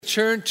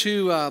turn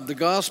to the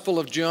Gospel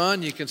of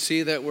John, you can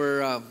see that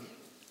we're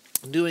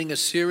doing a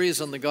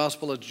series on the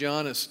Gospel of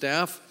John as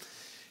staff.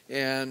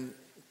 And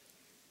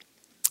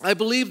I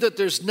believe that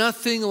there's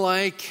nothing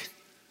like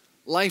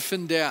life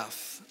and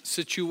death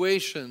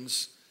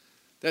situations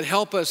that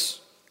help us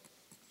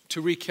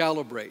to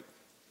recalibrate,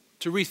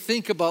 to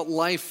rethink about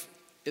life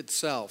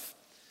itself.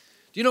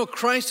 You know,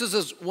 crisis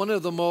is one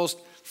of the most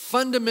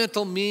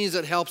fundamental means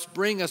that helps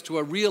bring us to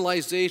a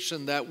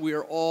realization that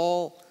we're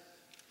all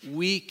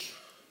weak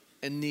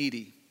and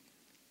needy.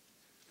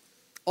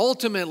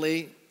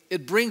 Ultimately,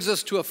 it brings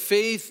us to a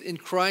faith in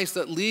Christ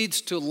that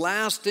leads to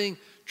lasting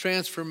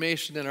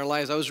transformation in our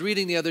lives. I was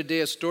reading the other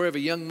day a story of a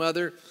young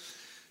mother,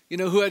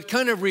 who had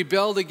kind of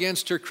rebelled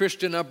against her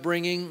Christian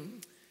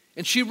upbringing.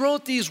 And she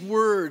wrote these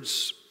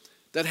words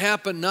that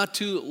happened not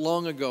too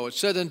long ago. It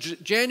said, on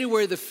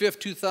January the 5th,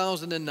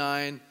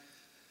 2009,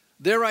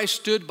 there I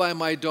stood by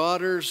my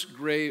daughter's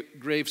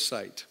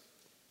gravesite.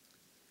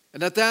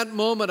 And at that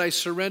moment, I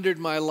surrendered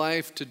my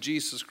life to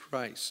Jesus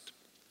Christ.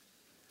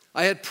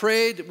 I had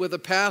prayed with a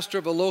pastor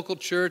of a local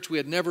church we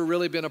had never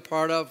really been a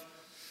part of.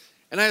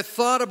 And I had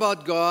thought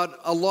about God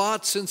a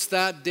lot since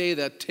that day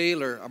that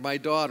Taylor, my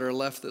daughter,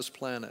 left this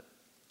planet.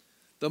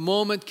 The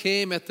moment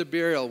came at the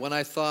burial when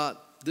I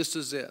thought, this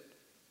is it.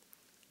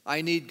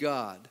 I need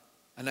God,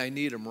 and I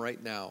need Him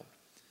right now.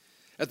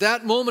 At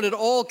that moment, it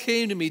all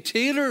came to me.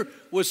 Taylor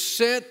was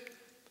sent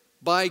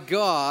by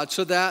God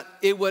so that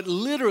it would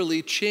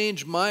literally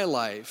change my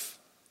life,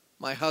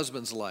 my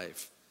husband's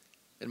life,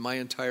 and my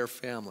entire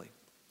family.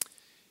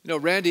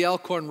 Randy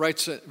Alcorn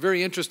writes a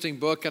very interesting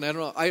book, and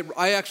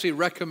I actually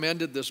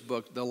recommended this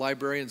book. The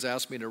librarians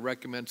asked me to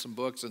recommend some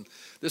books, and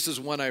this is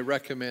one I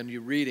recommend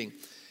you reading.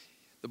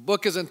 The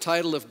book is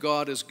entitled, If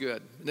God is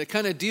Good, and it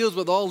kind of deals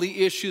with all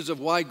the issues of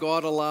why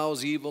God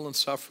allows evil and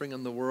suffering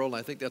in the world.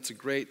 I think that's a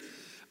great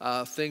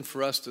thing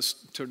for us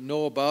to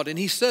know about. And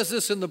he says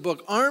this in the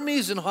book: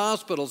 armies and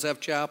hospitals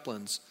have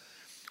chaplains,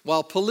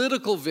 while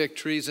political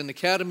victories and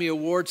Academy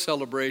Award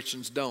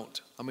celebrations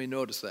don't. I mean,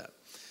 notice that.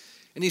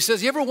 And he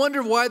says, you ever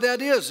wonder why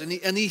that is?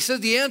 And he says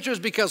the answer is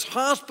because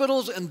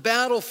hospitals and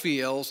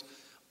battlefields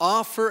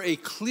offer a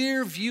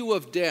clear view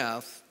of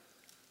death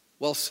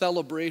while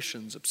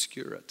celebrations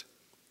obscure it.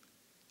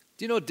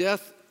 Do you know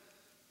death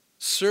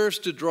serves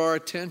to draw our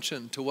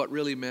attention to what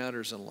really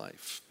matters in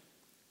life?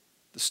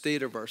 The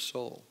state of our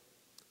soul,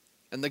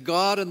 and the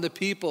God and the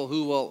people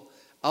who will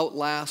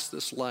outlast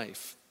this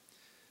life.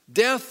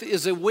 Death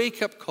is a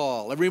wake-up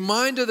call, a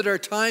reminder that our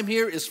time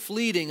here is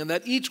fleeting and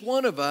that each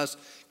one of us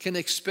can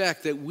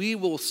expect that we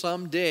will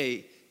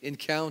someday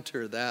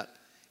encounter that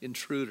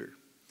intruder.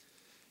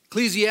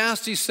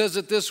 Ecclesiastes says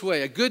it this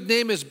way: a good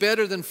name is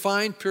better than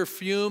fine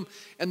perfume,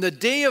 and the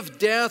day of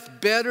death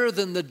better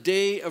than the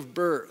day of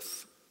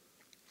birth.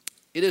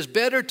 It is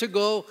better to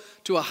go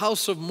to a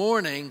house of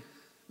mourning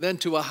than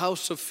to a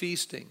house of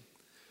feasting.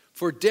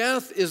 For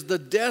death is the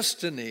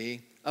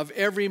destiny of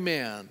every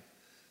man.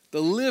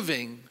 The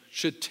living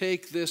should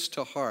take this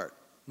to heart.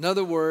 In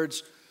other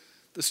words,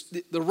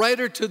 the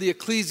writer to the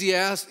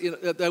Ecclesiastes,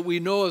 that we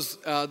know as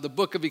the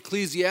book of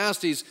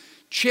Ecclesiastes,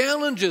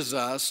 challenges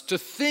us to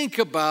think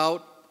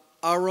about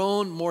our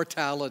own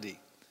mortality.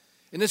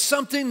 And it's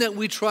something that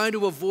we try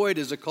to avoid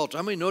as a culture.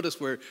 I mean, notice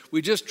where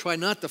we just try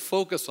not to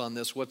focus on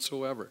this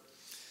whatsoever.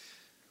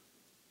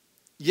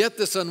 Yet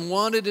this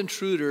unwanted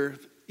intruder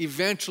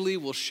eventually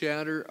will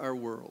shatter our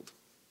world.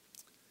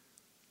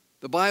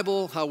 The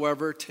Bible,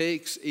 however,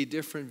 takes a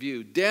different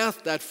view.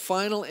 Death, that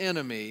final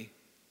enemy,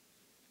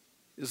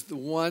 is the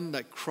one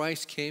that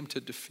Christ came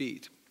to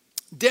defeat.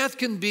 Death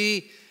can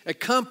be a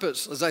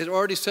compass, as I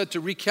already said,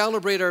 to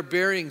recalibrate our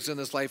bearings in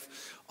this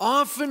life.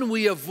 Often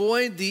we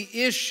avoid the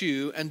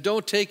issue and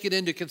don't take it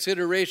into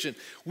consideration.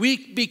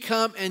 We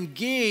become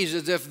engaged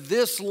as if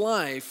this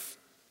life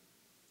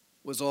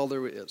was all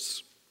there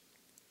is.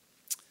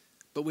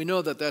 But we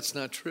know that that's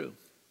not true.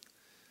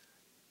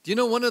 Do you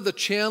know one of the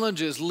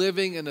challenges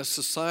living in a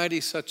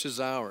society such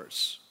as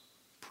ours,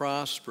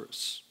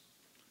 prosperous,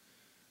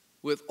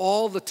 with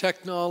all the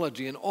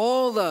technology and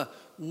all the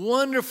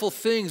wonderful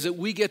things that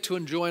we get to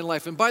enjoy in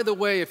life? And by the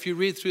way, if you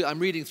read through, I'm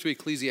reading through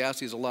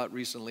Ecclesiastes a lot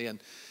recently,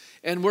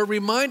 and we're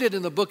reminded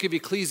in the book of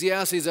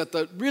Ecclesiastes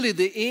that really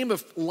the aim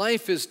of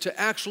life is to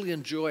actually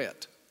enjoy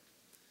it.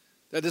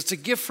 That it's a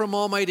gift from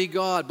Almighty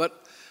God,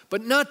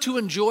 but not to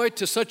enjoy it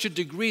to such a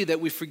degree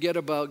that we forget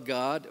about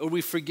God or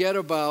we forget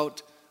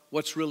about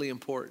what's really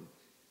important.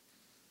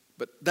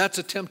 But that's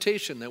a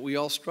temptation that we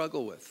all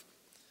struggle with.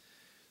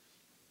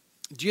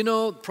 Do you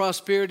know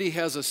prosperity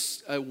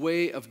has a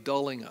way of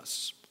dulling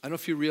us? I don't know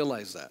if you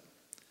realize that.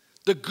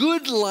 The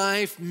good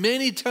life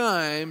many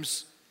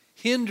times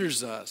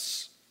hinders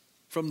us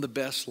from the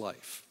best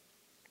life.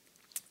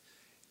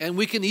 And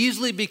we can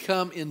easily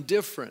become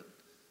indifferent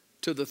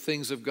to the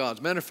things of God. As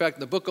a matter of fact,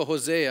 in the book of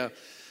Hosea,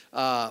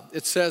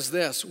 it says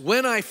this: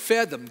 when I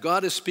fed them,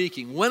 God is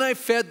speaking, when I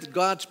fed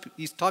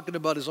he's talking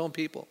about his own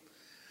people,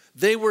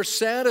 they were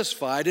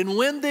satisfied, and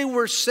when they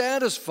were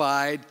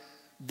satisfied,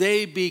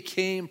 they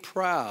became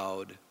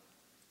proud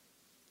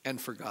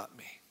and forgot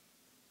me.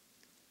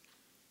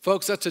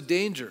 Folks, that's a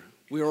danger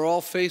we are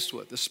all faced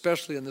with,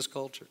 especially in this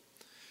culture.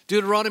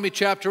 Deuteronomy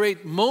chapter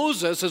 8,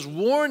 Moses is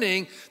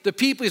warning the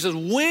people. He says,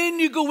 when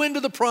you go into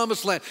the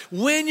promised land,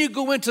 when you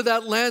go into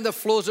that land that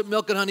flows with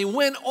milk and honey,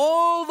 when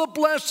all the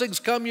blessings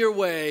come your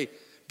way,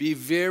 be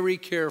very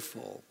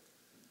careful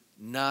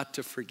not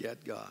to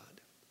forget God.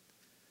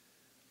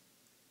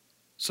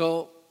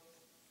 So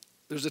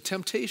there's a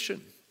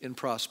temptation in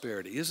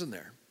prosperity, isn't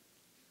there?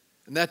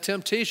 And that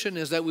temptation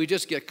is that we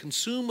just get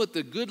consumed with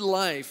the good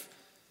life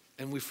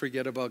and we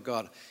forget about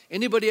God.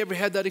 Anybody ever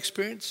had that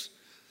experience?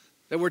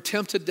 That we're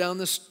tempted down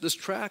this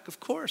track?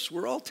 Of course,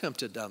 we're all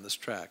tempted down this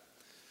track.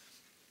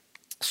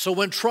 So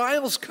when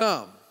trials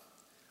come,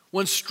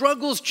 when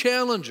struggles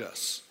challenge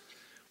us,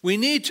 we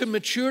need to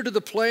mature to the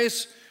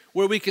place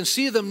where we can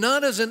see them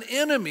not as an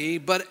enemy,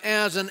 but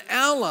as an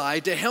ally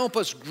to help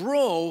us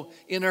grow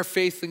in our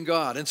faith in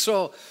God. And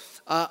so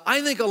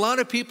I think a lot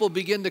of people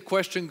begin to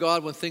question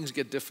God when things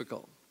get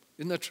difficult.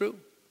 Isn't that true?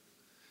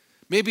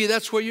 Maybe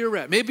that's where you're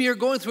at. Maybe you're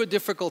going through a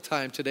difficult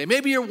time today.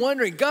 Maybe you're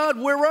wondering, God,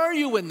 where are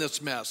you in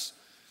this mess?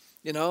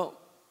 You know,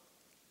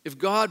 if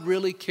God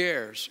really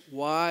cares,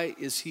 why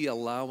is he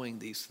allowing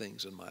these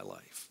things in my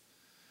life?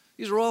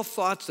 These are all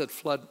thoughts that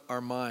flood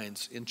our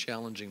minds in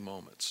challenging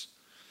moments.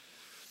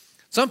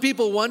 Some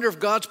people wonder if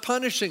God's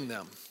punishing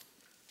them.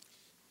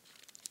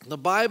 The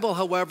Bible,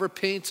 however,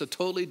 paints a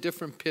totally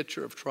different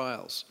picture of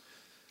trials.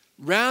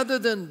 Rather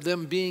than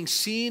them being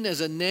seen as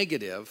a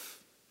negative,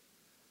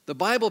 the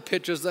Bible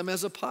pictures them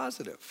as a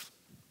positive.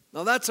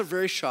 Now, that's a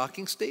very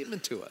shocking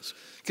statement to us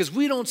because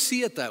we don't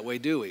see it that way,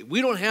 do we?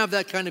 We don't have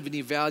that kind of an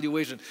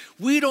evaluation.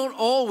 We don't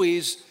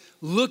always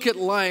look at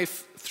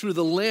life through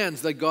the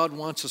lens that God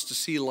wants us to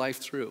see life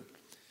through.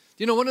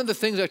 You know, one of the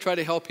things I try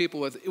to help people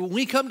with, when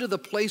we come to the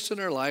place in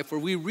our life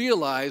where we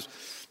realize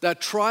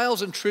that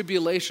trials and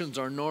tribulations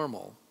are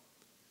normal,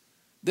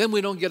 then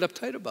we don't get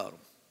uptight about them.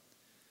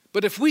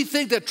 But if we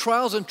think that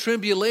trials and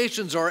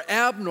tribulations are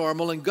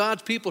abnormal and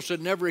God's people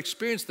should never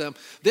experience them,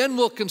 then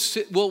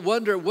we'll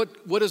wonder,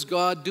 what is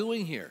God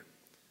doing here?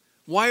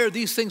 Why are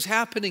these things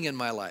happening in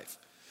my life?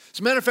 As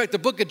a matter of fact, the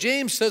book of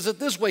James says it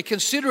this way: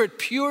 consider it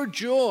pure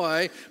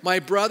joy, my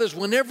brothers,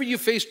 whenever you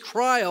face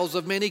trials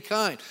of many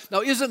kind.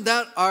 Now, isn't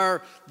that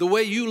the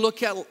way you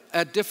look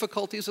at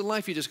difficulties in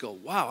life? You just go,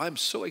 wow, I'm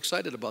so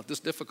excited about this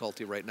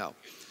difficulty right now.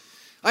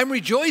 I'm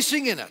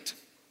rejoicing in it.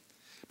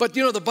 But,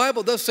 you know, the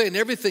Bible does say, in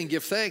everything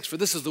give thanks, for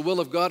this is the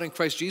will of God in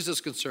Christ Jesus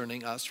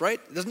concerning us, right?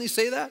 Doesn't he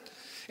say that?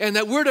 And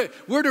that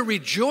we're to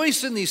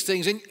rejoice in these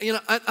things. And, you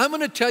know, I'm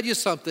going to tell you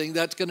something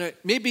that's going to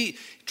maybe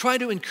try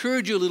to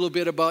encourage you a little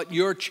bit about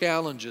your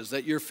challenges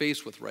that you're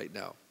faced with right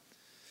now.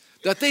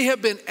 That they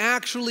have been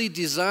actually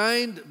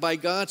designed by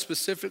God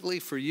specifically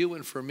for you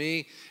and for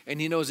me.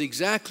 And he knows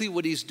exactly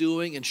what he's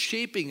doing and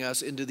shaping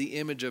us into the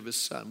image of his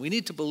Son. We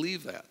need to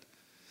believe that.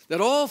 That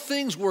all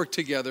things work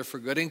together for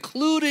good,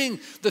 including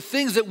the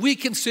things that we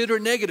consider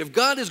negative.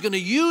 God is going to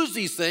use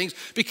these things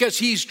because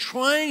he's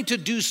trying to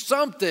do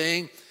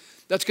something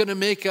that's going to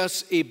make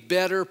us a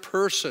better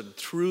person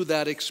through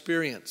that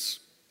experience.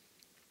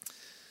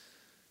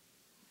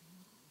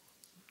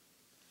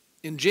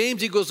 In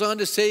James, he goes on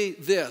to say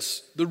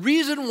this: the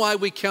reason why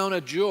we count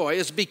it joy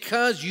is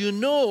because you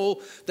know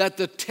that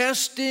the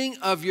testing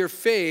of your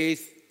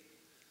faith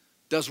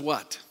does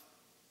what?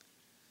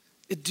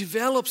 It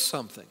develops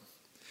something.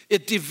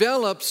 It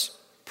develops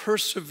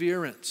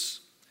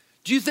perseverance.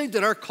 Do you think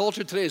that our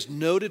culture today is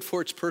noted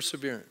for its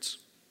perseverance?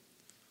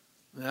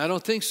 I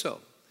don't think so.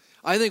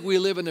 I think we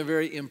live in a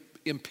very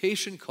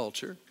impatient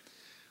culture.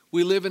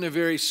 We live in a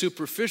very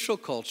superficial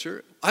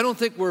culture. I don't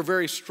think we're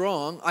very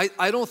strong.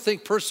 I don't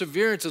think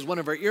perseverance is one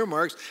of our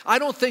earmarks. I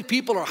don't think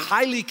people are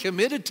highly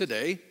committed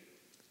today.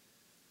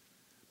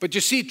 But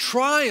you see,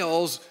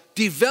 trials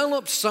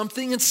develop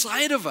something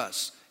inside of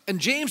us. And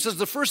James says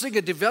the first thing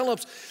it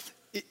develops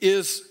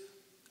is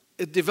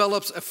it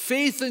develops a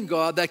faith in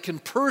God that can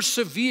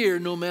persevere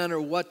no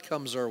matter what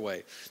comes our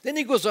way. Then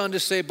he goes on to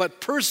say,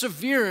 but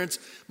perseverance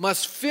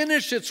must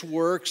finish its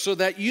work so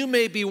that you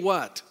may be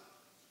what?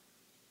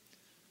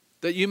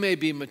 That you may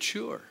be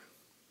mature.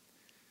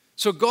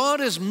 So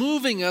God is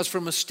moving us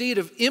from a state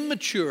of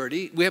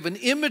immaturity. We have an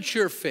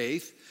immature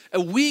faith,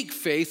 a weak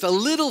faith, a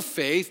little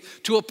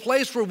faith, to a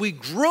place where we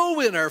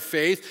grow in our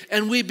faith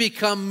and we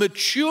become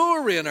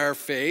mature in our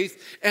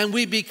faith and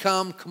we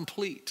become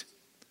complete.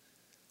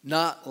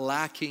 Not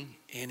lacking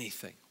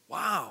anything.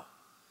 Wow.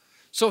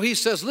 So he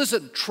says,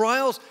 listen,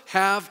 trials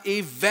have a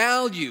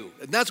value.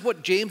 And that's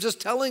what James is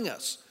telling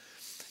us.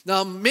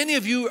 Now, many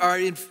of you are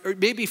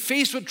maybe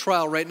faced with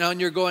trial right now and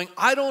you're going,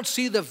 I don't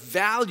see the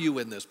value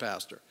in this,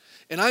 Pastor.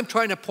 And I'm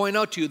trying to point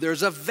out to you,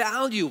 there's a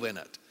value in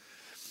it.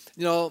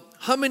 You know,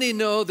 how many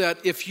know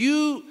that if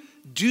you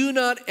do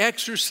not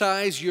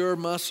exercise your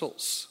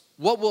muscles,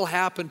 what will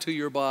happen to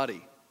your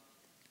body?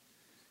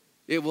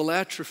 It will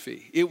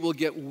atrophy. It will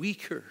get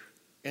weaker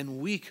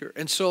and weaker.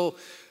 And so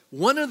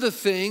one of the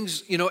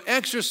things, you know,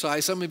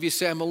 exercise, some of you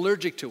say I'm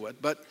allergic to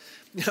it, but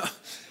you know,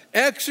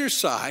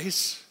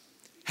 exercise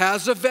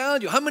has a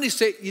value. How many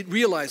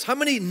realize, how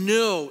many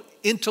know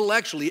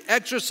intellectually,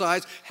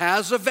 exercise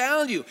has a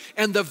value.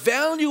 And the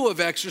value of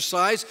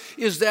exercise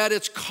is that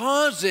it's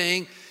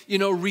causing,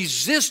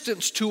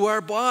 resistance to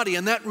our body.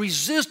 And that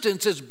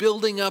resistance is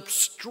building up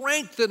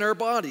strength in our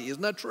body.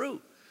 Isn't that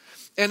true?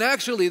 And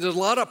actually, there's a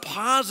lot of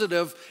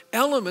positive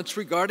elements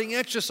regarding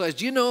exercise.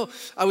 Do you know,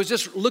 I was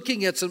just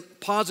looking at some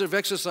positive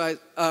exercise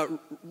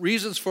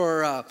reasons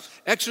for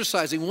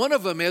exercising. One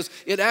of them is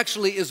it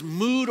actually is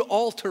mood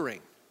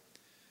altering.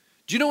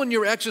 Do you know when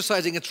you're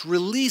exercising, it's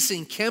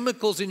releasing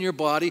chemicals in your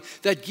body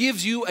that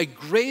gives you a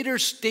greater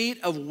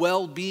state of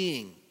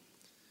well-being.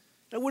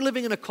 Now, we're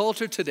living in a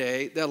culture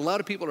today that a lot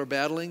of people are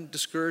battling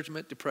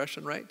discouragement,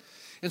 depression, right?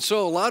 And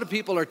so a lot of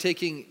people are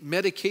taking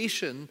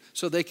medication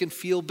so they can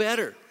feel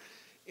better.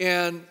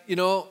 And,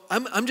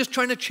 I'm just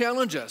trying to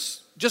challenge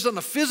us. Just on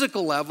a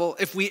physical level,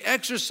 if we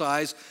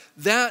exercise,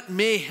 that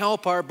may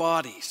help our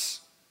bodies.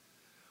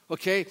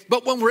 Okay?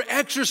 But when we're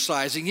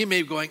exercising, you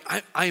may be going,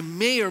 I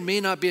may or may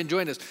not be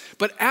enjoying this.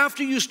 But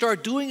after you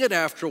start doing it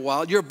after a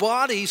while, your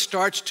body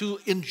starts to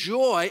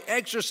enjoy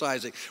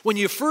exercising. When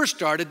you first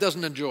start, it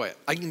doesn't enjoy it.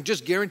 I can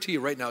just guarantee you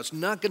right now, it's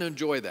not going to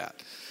enjoy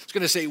that. It's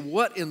going to say,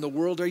 what in the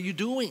world are you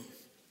doing?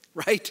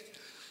 Right?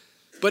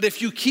 But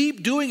if you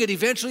keep doing it,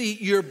 eventually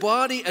your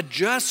body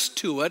adjusts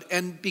to it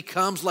and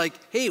becomes like,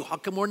 hey, how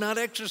come we're not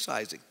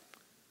exercising?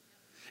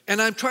 And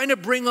I'm trying to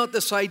bring out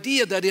this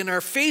idea that in our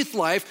faith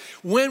life,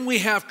 when we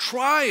have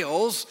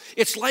trials,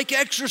 it's like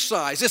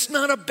exercise. It's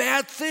not a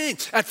bad thing.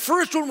 At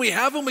first, when we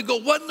have them, we go,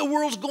 what in the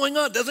world's going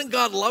on? Doesn't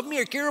God love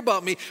me or care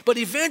about me? But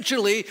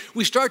eventually,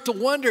 we start to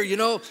wonder,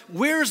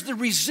 where's the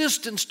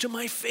resistance to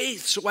my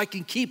faith so I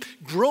can keep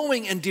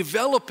growing and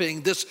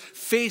developing this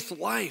faith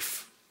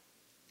life?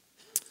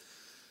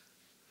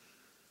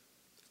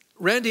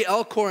 Randy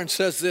Alcorn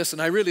says this,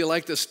 and I really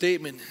like this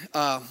statement.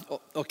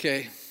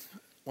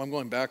 I'm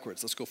going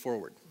backwards. Let's go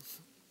forward.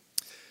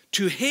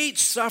 To hate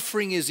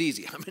suffering is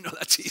easy. No,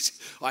 that's easy.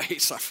 I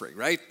hate suffering,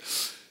 right?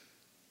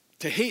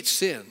 To hate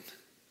sin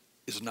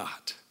is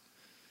not.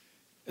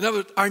 In other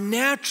words, our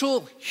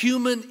natural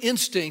human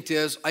instinct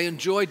is, I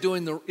enjoy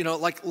doing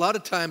like a lot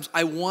of times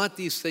I want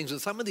these things,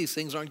 and some of these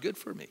things aren't good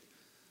for me,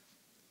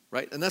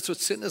 right? And that's what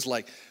sin is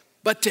like.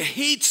 But to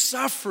hate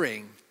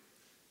suffering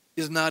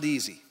is not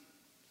easy.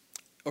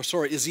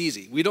 Is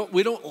easy. We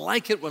don't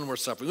like it when we're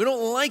suffering. We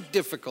don't like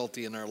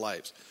difficulty in our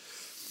lives.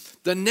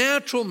 The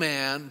natural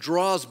man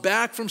draws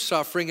back from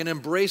suffering and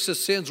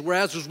embraces sins,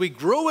 whereas as we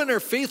grow in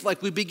our faith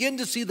life, we begin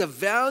to see the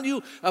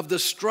value of the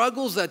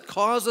struggles that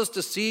cause us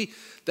to see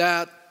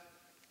that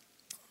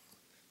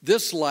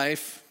this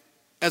life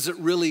as it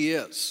really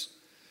is.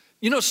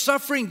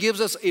 Suffering gives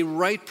us a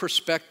right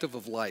perspective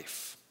of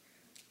life.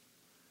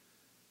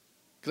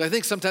 Because I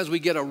think sometimes we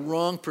get a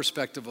wrong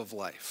perspective of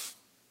life.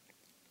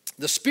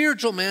 The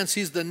spiritual man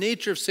sees the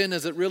nature of sin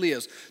as it really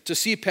is, to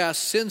see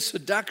past sin's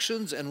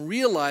seductions and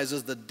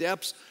realizes the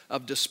depths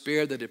of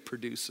despair that it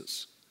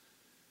produces.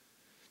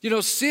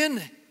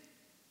 Sin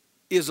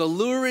is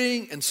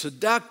alluring and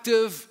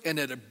seductive,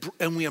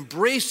 and we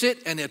embrace it,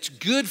 and it's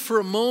good for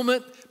a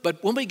moment,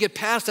 but when we get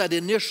past that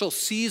initial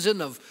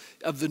season of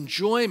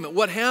enjoyment,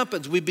 what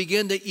happens? We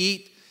begin to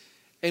eat,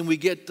 and we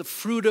get the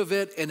fruit of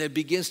it, and it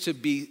begins to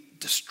be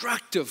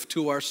destructive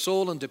to our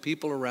soul and to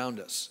people around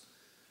us.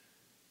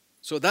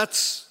 So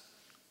that's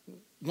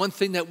one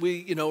thing that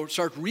we,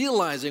 start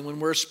realizing when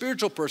we're a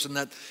spiritual person,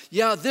 that,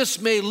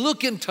 this may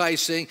look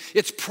enticing,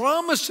 it's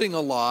promising a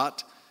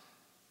lot,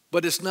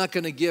 but it's not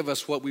going to give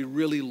us what we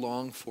really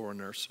long for in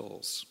our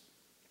souls.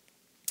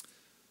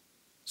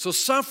 So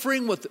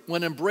suffering,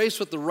 when embraced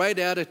with the right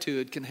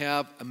attitude, can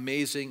have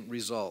amazing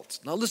results.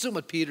 Now listen to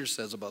what Peter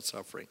says about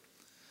suffering.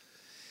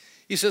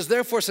 He says,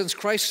 therefore, since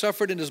Christ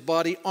suffered in his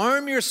body,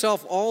 arm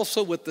yourself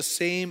also with the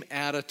same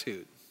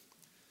attitude.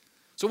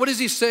 So what is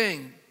he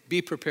saying?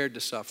 Be prepared to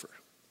suffer.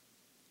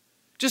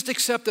 Just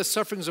accept that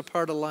suffering is a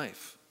part of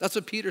life. That's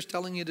what Peter's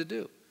telling you to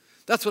do.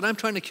 That's what I'm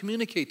trying to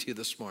communicate to you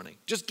this morning.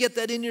 Just get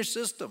that in your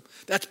system.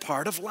 That's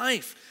part of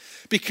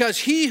life. Because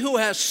he who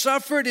has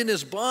suffered in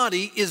his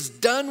body is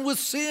done with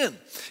sin.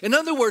 In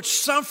other words,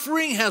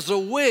 suffering has a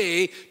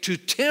way to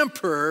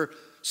temper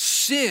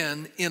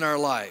sin in our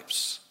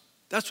lives.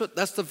 That's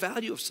the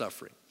value of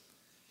suffering.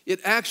 It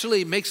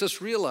actually makes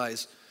us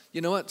realize,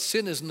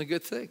 sin isn't a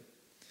good thing.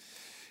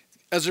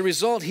 As a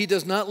result, he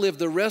does not live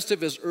the rest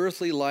of his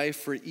earthly life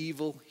for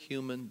evil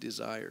human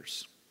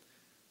desires.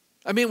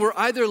 We're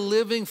either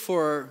living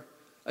for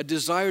a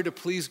desire to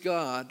please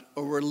God,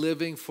 or we're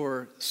living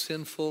for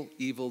sinful,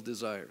 evil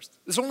desires.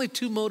 There's only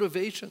two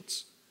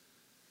motivations.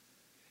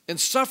 And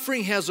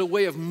suffering has a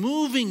way of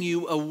moving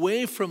you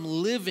away from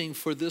living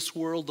for this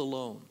world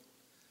alone.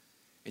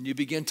 And you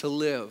begin to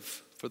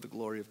live for the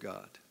glory of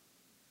God.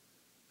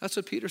 That's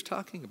what Peter's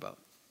talking about.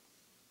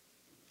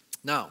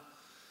 Now,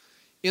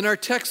 in our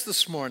text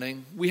this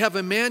morning, we have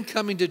a man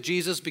coming to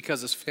Jesus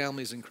because his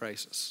family's in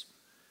crisis.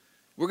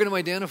 We're going to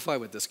identify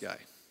with this guy.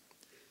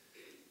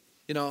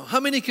 How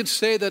many can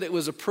say that it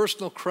was a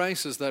personal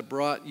crisis that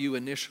brought you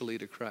initially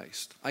to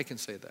Christ? I can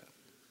say that.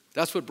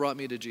 That's what brought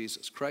me to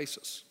Jesus,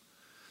 crisis.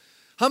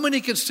 How many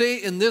can say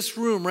in this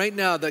room right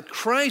now that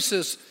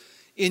crisis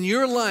in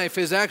your life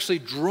has actually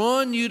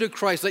drawn you to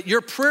Christ, that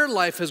your prayer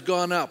life has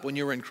gone up when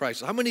you're in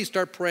Christ? How many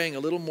start praying a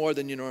little more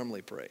than you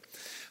normally pray?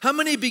 How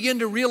many begin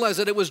to realize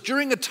that it was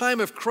during a time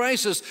of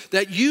crisis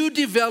that you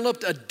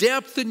developed a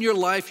depth in your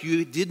life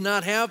you did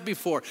not have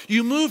before?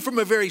 You moved from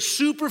a very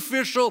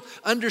superficial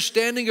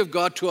understanding of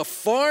God to a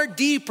far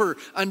deeper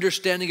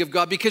understanding of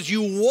God because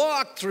you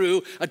walked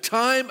through a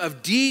time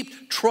of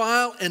deep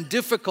trial and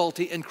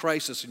difficulty and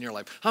crisis in your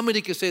life. How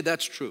many can say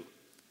that's true?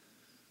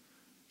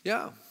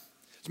 Yeah.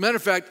 As a matter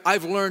of fact,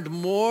 I've learned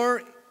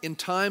more in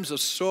times of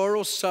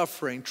sorrow,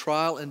 suffering,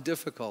 trial, and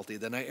difficulty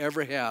than I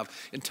ever have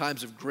in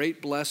times of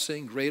great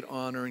blessing, great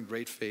honor, and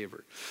great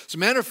favor. As a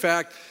matter of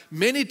fact,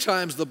 many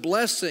times the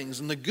blessings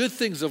and the good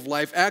things of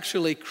life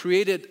actually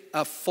created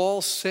a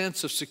false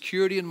sense of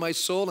security in my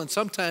soul, and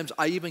sometimes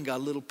I even got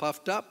a little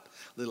puffed up,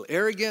 a little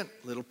arrogant,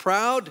 a little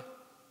proud.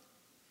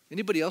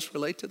 Anybody else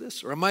relate to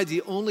this? Or am I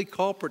the only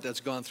culprit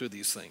that's gone through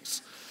these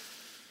things?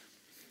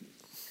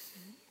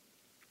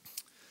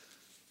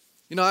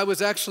 You know, I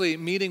was actually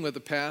meeting with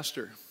a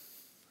pastor.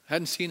 I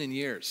hadn't seen in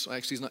years.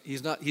 Actually,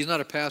 he's not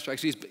a pastor.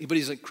 Actually, but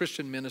he's a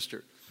Christian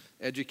minister,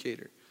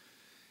 educator.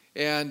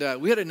 And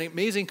we had an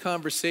amazing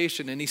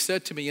conversation. And he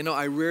said to me, you know,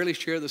 I rarely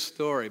share the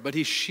story, but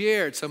he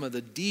shared some of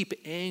the deep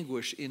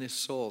anguish in his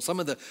soul, some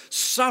of the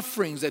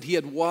sufferings that he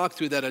had walked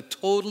through that had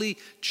totally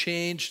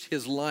changed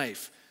his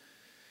life.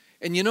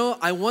 And you know,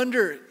 I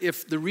wonder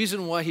if the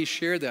reason why he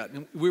shared that,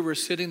 and we were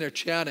sitting there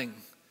chatting,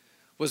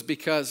 was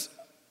because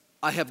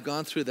I have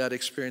gone through that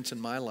experience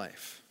in my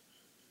life.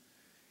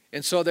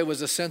 And so there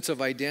was a sense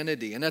of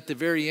identity. And at the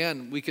very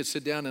end, we could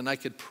sit down and I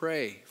could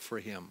pray for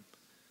him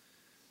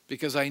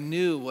because I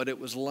knew what it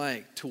was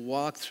like to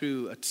walk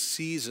through a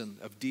season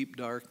of deep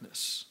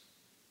darkness,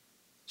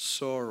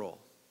 sorrow,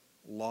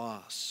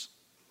 loss,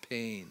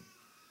 pain.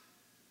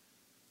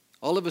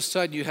 All of a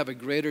sudden, you have a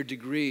greater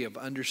degree of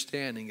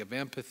understanding, of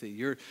empathy.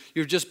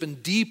 You've just been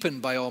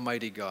deepened by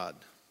Almighty God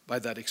by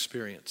that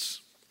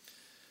experience.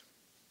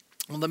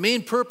 Well, the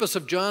main purpose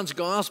of John's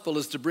gospel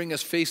is to bring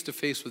us face to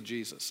face with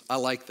Jesus. I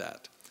like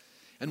that.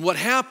 And what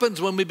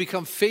happens when we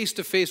become face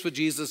to face with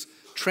Jesus,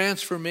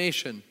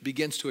 transformation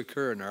begins to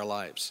occur in our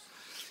lives.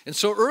 And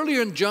so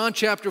earlier in John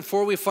chapter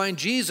 4, we find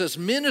Jesus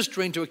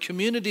ministering to a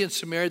community in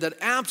Samaria that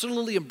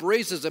absolutely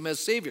embraces him as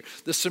Savior.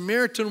 The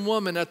Samaritan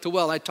woman at the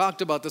well, I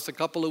talked about this a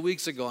couple of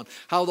weeks ago, and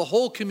how the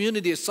whole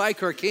community of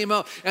Sychar came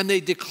out and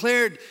they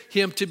declared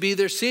him to be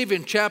their Savior.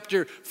 In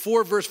chapter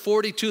 4, verse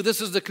 42,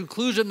 this is the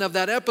conclusion of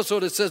that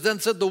episode. It says,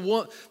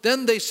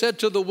 Then they said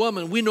to the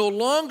woman, we no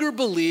longer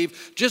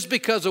believe just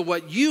because of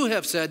what you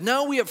have said.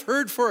 Now we have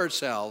heard for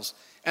ourselves,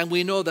 and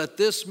we know that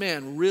this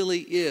man really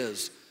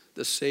is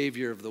the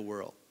Savior of the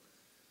world.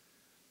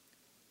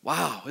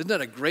 Wow, isn't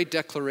that a great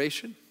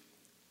declaration?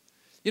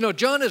 You know,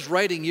 John is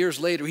writing years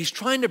later. He's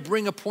trying to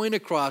bring a point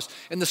across,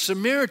 and the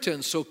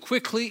Samaritans so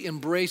quickly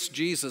embraced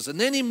Jesus.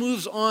 And then he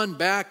moves on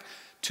back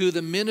to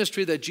the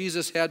ministry that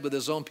Jesus had with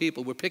his own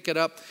people. We'll pick it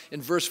up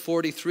in verse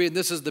 43, and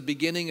this is the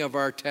beginning of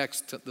our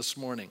text this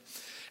morning.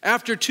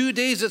 After 2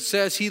 days, it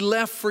says, he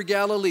left for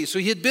Galilee. So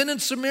he had been in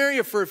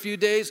Samaria for a few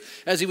days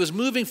as he was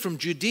moving from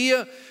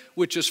Judea,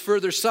 which is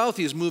further south.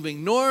 He's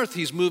moving north.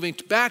 He's moving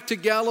back to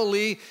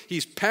Galilee.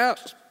 He's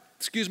passed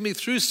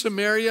through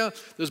Samaria.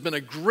 There's been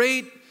a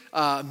great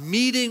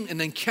meeting,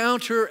 an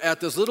encounter at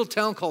this little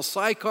town called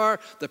Sychar.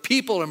 The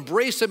people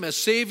embrace him as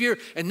Savior,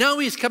 and now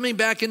he's coming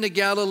back into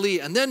Galilee.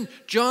 And then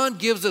John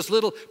gives this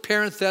little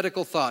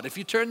parenthetical thought. If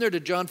you turn there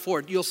to John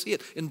 4, you'll see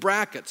it in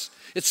brackets.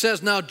 It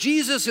says, now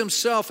Jesus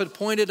himself had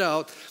pointed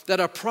out that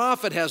a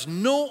prophet has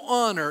no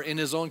honor in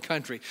his own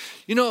country.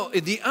 You know,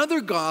 in the other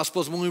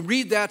Gospels, when we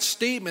read that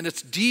statement,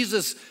 it's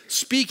Jesus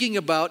speaking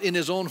about in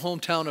his own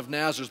hometown of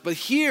Nazareth. But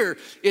here,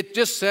 it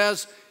just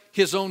says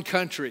his own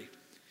country,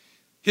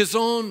 his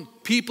own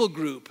people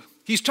group.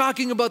 He's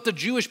talking about the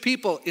Jewish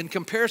people in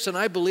comparison,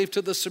 I believe,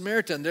 to the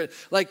Samaritan.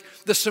 Like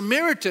the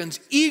Samaritans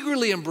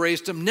eagerly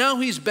embraced him. Now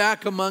he's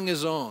back among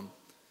his own.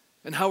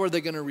 And how are they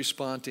going to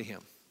respond to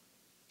him?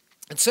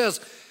 It says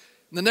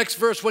in the next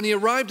verse, when he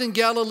arrived in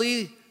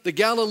Galilee, the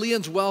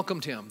Galileans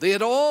welcomed him. They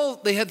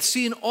had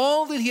seen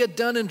all that he had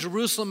done in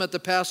Jerusalem at the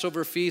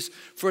Passover feast,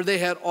 for they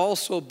had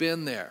also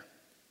been there.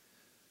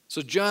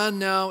 So John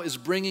now is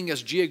bringing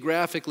us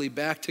geographically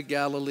back to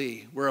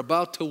Galilee. We're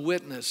about to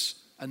witness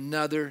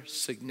another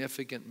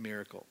significant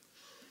miracle.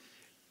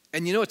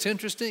 And you know what's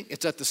interesting?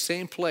 It's at the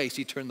same place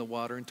he turned the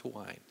water into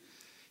wine.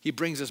 He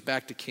brings us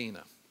back to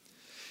Cana.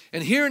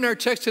 And here in our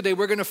text today,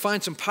 we're going to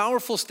find some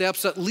powerful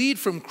steps that lead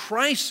from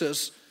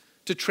crisis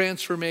to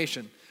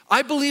transformation.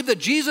 I believe that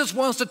Jesus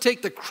wants to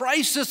take the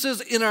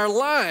crises in our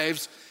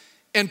lives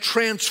and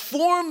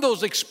transform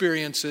those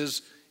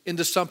experiences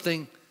into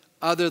something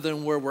other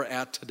than where we're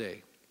at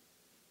today.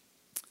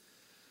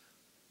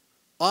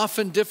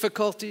 Often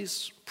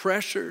difficulties,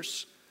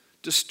 pressures,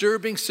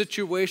 disturbing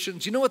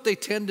situations, you know what they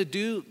tend to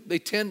do? The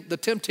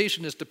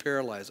temptation is to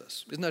paralyze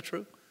us. Isn't that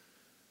true?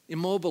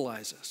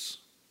 Immobilize us.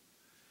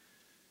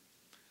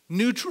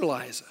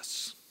 Neutralize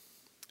us.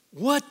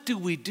 What do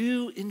we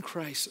do in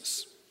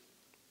crisis?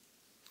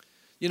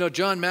 You know,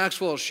 John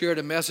Maxwell shared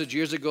a message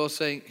years ago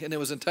saying, and it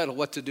was entitled,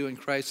 What to Do in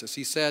Crisis.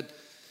 He said,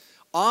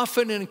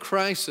 often in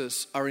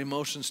crisis, our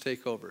emotions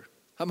take over.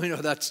 How many know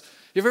that's,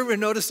 you ever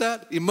noticed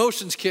that?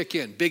 Emotions kick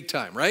in big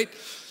time, right?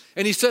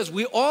 And he says,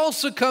 we all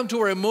succumb to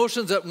our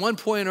emotions at one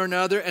point or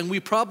another, and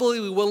we probably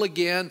will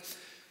again.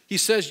 He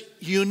says,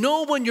 you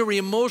know when you're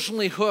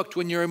emotionally hooked,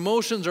 when your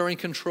emotions are in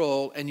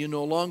control and you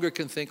no longer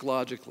can think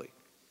logically.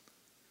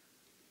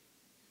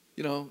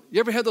 You know, you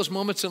ever had those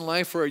moments in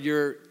life where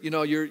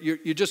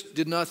you just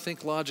did not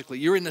think logically?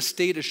 You're in a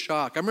state of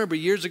shock. I remember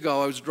years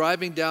ago, I was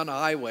driving down a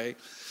highway,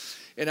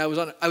 and I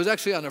was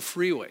actually on a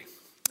freeway,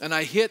 and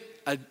I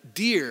hit a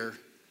deer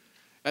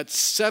at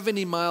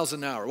 70 miles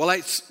an hour.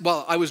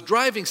 Well, I was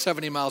driving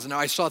 70 miles an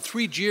hour. I saw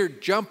 3 deer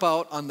jump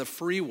out on the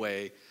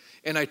freeway,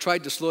 and I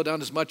tried to slow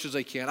down as much as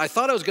I can. I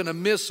thought I was going to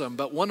miss them,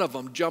 but one of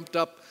them jumped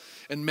up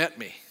and met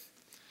me.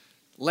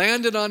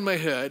 Landed on my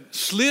head,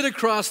 slid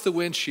across the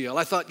windshield.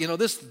 I thought,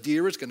 this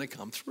deer is going to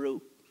come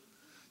through.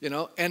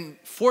 And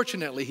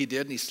fortunately he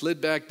did, and he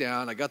slid back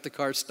down. I got the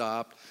car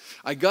stopped.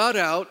 I got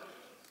out.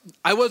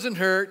 I wasn't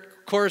hurt.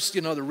 Of course,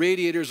 the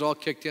radiators all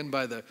kicked in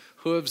by the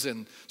hooves,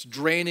 and it's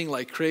draining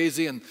like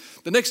crazy. And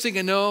the next thing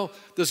I know,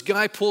 this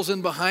guy pulls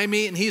in behind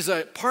me, and he's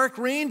a park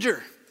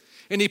ranger.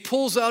 And he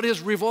pulls out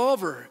his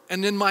revolver.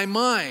 And in my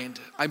mind,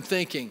 I'm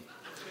thinking,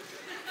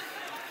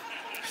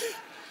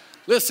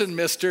 listen,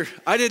 mister,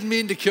 I didn't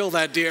mean to kill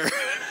that deer.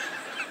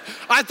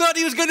 I thought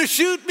he was going to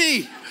shoot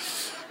me.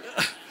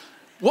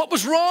 What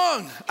was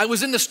wrong? I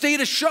was in a state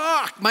of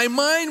shock. My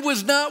mind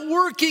was not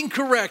working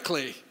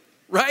correctly,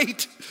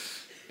 right?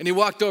 And he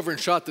walked over and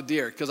shot the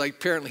deer because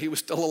apparently he was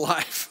still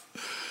alive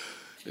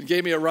and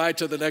gave me a ride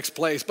to the next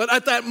place. But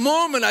at that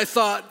moment, I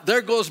thought,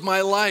 there goes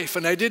my life,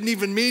 and I didn't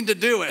even mean to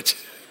do it.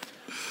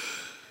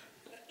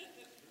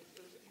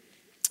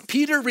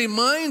 Peter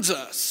reminds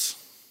us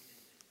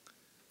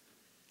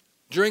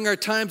during our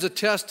times of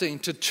testing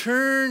to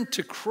turn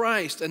to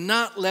Christ and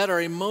not let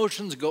our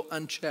emotions go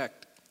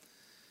unchecked.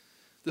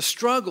 The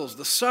struggles,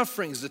 the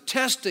sufferings, the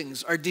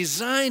testings are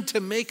designed to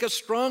make us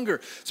stronger.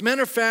 As a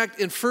matter of fact,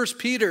 in 1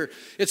 Peter,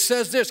 it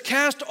says this,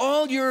 cast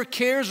all your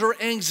cares or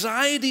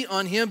anxiety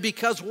on him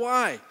because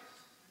why?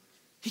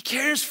 He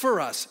cares for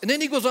us. And then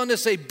he goes on to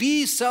say,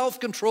 be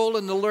self-controlled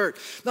and alert.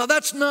 Now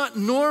that's not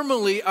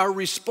normally our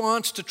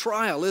response to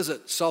trial, is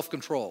it?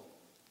 Self-control.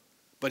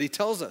 But he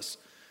tells us,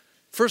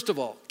 first of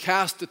all,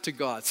 cast it to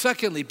God.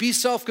 Secondly, be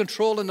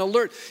self-controlled and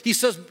alert. He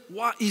says,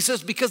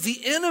 because the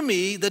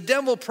enemy, the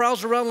devil,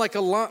 prowls around like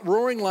a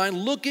roaring lion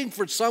looking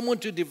for someone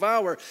to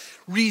devour.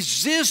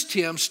 Resist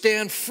him,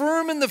 stand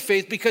firm in the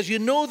faith, because you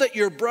know that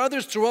your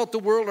brothers throughout the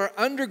world are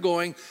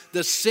undergoing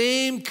the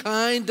same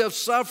kind of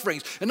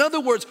sufferings. In other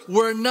words,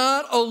 we're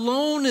not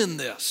alone in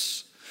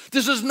this.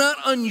 This is not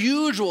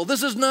unusual.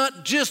 This is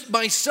not just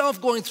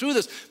myself going through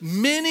this.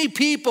 Many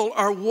people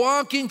are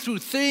walking through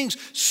things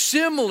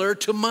similar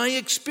to my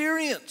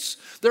experience.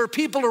 There are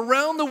people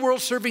around the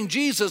world serving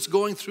Jesus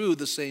going through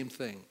the same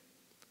thing.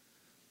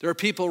 There are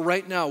people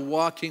right now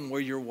walking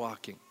where you're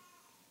walking.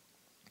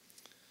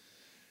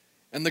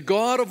 And the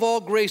God of all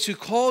grace who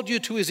called you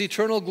to his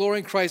eternal glory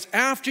in Christ,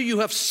 after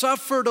you have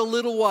suffered a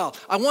little while.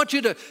 I want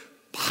you to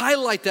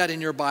highlight that in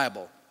your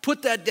Bible.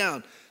 Put that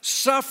down.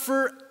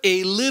 Suffer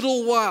a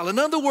little while. In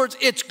other words,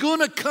 it's going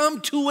to come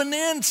to an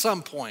end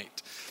some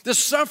point. The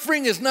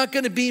suffering is not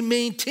going to be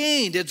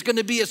maintained. It's going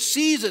to be a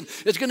season.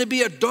 It's going to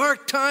be a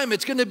dark time.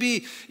 It's going to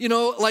be,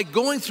 like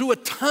going through a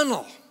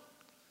tunnel,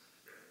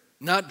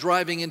 not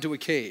driving into a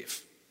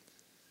cave.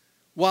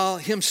 While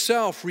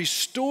himself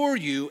restore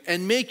you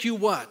and make you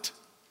what?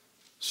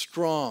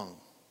 Strong,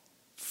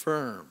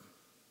 firm,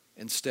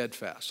 and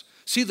steadfast.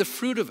 See the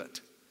fruit of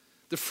it.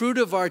 The fruit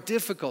of our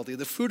difficulty,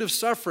 the fruit of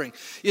suffering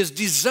is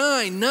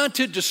designed not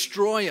to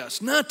destroy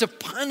us, not to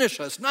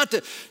punish us, not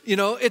to,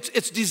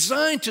 it's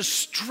designed to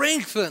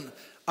strengthen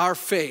our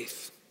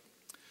faith.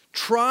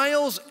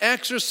 Trials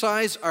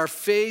exercise our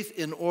faith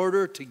in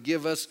order to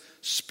give us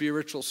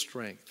spiritual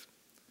strength.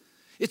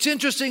 It's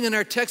interesting in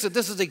our text that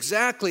this is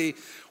exactly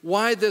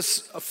why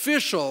this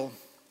official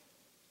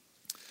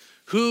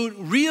who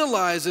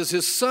realizes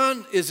his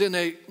son is in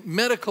a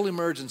medical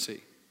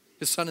emergency,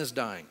 his son is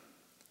dying.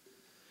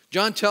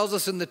 John tells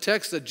us in the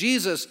text that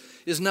Jesus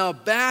is now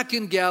back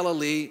in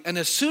Galilee, and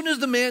as soon as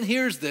the man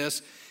hears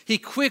this, he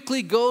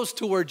quickly goes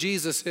to where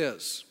Jesus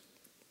is.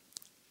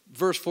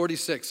 Verse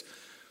 46,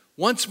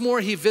 once more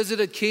he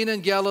visited Cana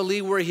in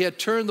Galilee, where he had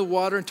turned the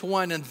water into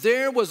wine, and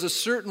there was a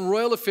certain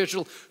royal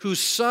official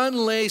whose son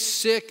lay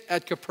sick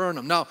at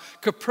Capernaum. Now,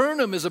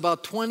 Capernaum is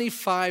about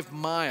 25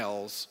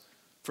 miles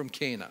from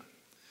Cana.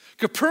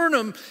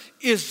 Capernaum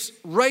is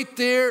right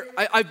there.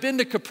 I've been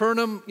to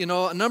Capernaum,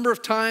 a number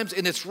of times,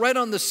 and it's right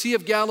on the Sea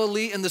of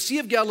Galilee. And the Sea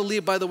of Galilee,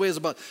 by the way, is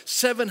about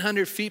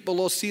 700 feet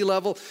below sea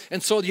level.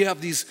 And so you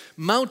have these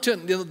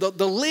mountain,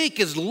 the lake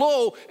is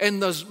low,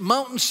 and those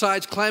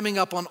mountainsides climbing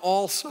up on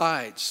all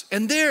sides.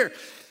 And there,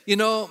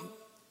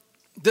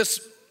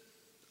 this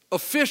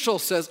official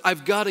says,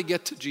 I've got to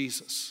get to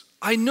Jesus.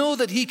 I know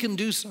that he can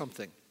do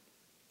something.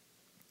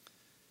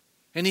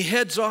 And he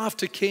heads off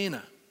to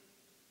Cana.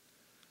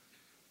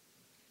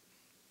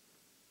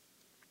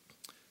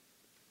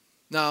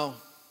 Now,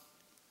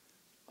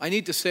 I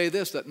need to say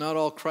this, that not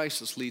all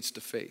crisis leads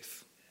to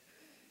faith.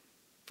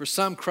 For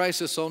some,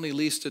 crisis only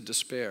leads to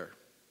despair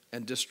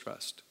and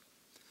distrust.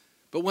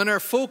 But when our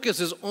focus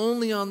is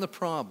only on the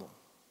problem,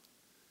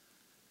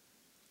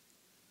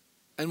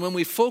 and when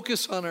we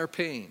focus on our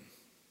pain,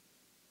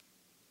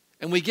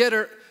 and we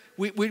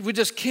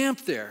just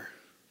camp there,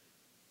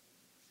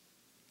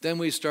 then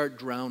we start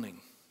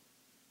drowning.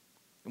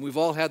 And we've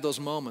all had those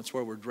moments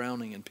where we're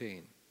drowning in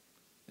pain,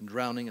 and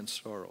drowning in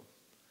sorrow,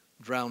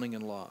 drowning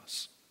in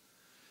loss.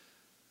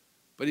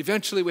 But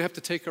eventually we have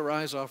to take our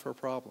eyes off our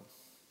problem.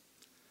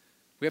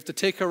 We have to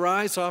take our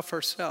eyes off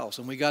ourselves,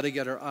 and we got to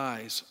get our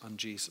eyes on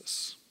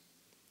Jesus.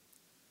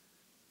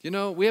 You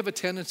know, we have a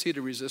tendency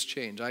to resist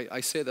change.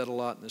 I say that a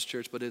lot in this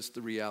church, but it's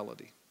the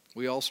reality.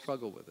 We all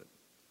struggle with it.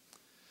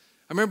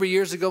 I remember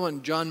years ago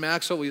when John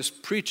Maxwell was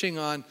preaching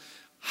on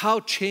how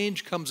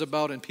change comes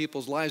about in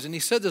people's lives, and he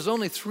said there's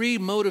only 3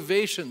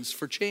 motivations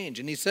for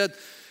change. And he said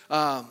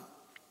the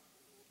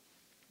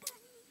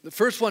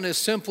first one is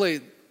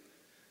simply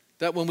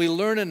that when we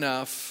learn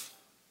enough,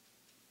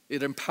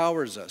 it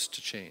empowers us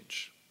to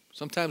change.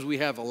 Sometimes we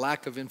have a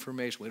lack of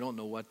information. We don't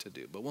know what to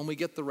do. But when we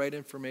get the right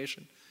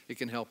information, it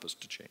can help us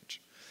to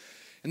change.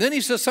 And then he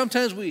says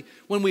sometimes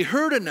when we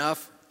hurt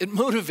enough, it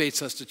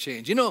motivates us to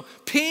change. You know,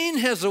 pain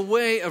has a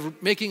way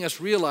of making us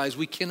realize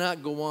we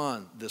cannot go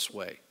on this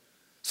way.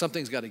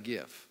 Something's got to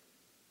give.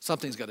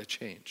 Something's got to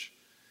change.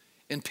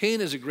 And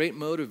pain is a great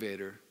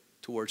motivator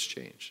towards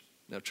change.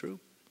 Isn't that true?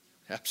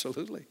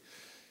 Absolutely.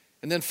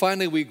 And then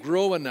finally, we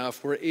grow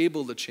enough, we're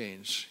able to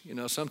change. You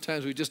know,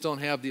 sometimes we just don't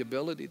have the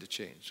ability to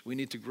change. We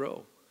need to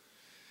grow.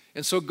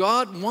 And so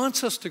God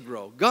wants us to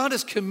grow. God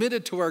is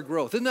committed to our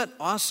growth. Isn't that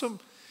awesome?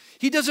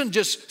 He doesn't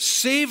just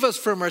save us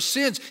from our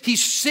sins.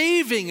 He's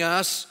saving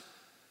us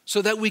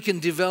so that we can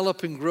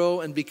develop and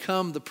grow and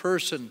become the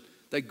person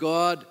that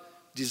God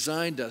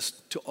designed us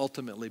to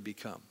ultimately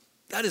become.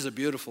 That is a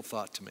beautiful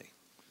thought to me.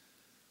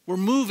 We're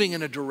moving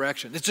in a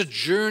direction. It's a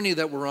journey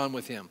that we're on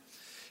with Him.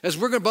 As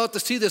we're about to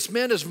see, this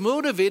man is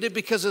motivated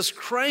because this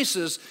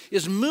crisis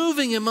is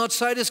moving him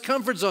outside his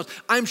comfort zone.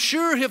 I'm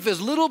sure if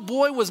his little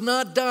boy was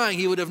not dying,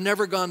 he would have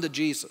never gone to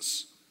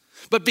Jesus.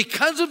 But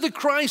because of the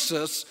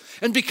crisis,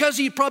 and because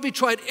he probably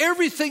tried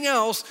everything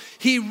else,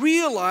 he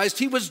realized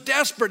he was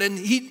desperate, and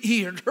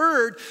he had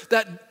heard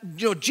that,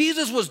 you know,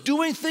 Jesus was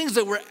doing things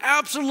that were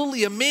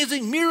absolutely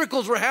amazing.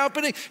 Miracles were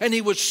happening, and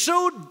he was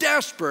so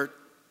desperate,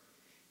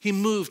 he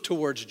moved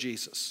towards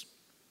Jesus.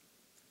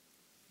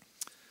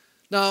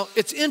 Now,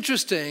 it's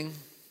interesting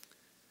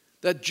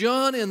that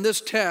John in this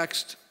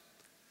text,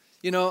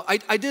 you know,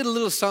 I did a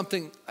little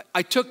something.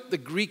 I took the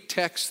Greek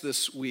text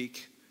this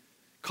week,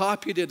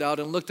 copied it out,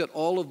 and looked at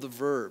all of the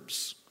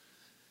verbs,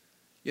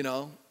 you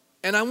know,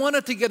 and I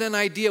wanted to get an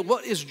idea,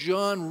 what is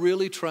John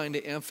really trying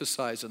to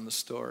emphasize in the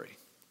story?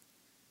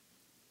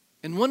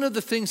 And one of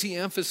the things he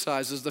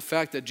emphasizes is the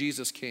fact that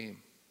Jesus came.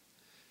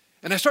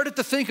 And I started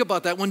to think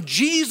about that. When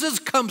Jesus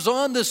comes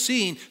on the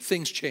scene,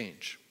 things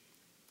change.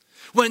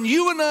 When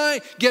you and I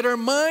get our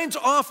minds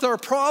off our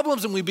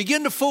problems and we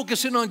begin to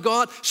focus in on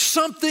God,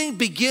 something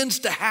begins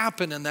to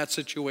happen in that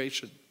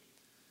situation.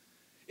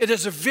 It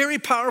is a very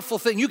powerful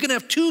thing. You can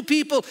have 2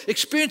 people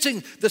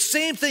experiencing the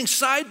same thing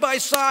side by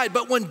side,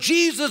 but when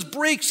Jesus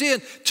breaks in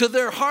to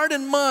their heart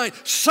and mind,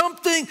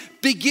 something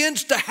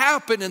begins to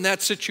happen in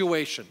that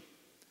situation.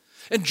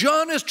 And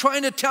John is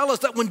trying to tell us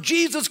that when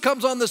Jesus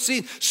comes on the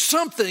scene,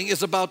 something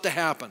is about to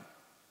happen.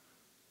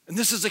 And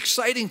this is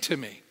exciting to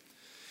me.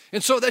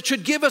 And so that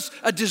should give us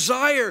a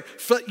desire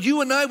that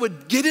you and I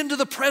would get into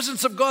the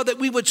presence of God, that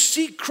we would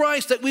seek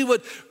Christ, that we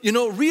would, you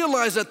know,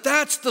 realize that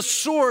that's the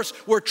source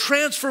where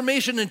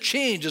transformation and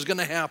change is going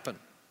to happen.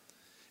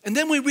 And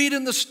then we read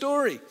in the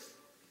story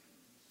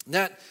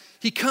that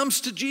he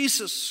comes to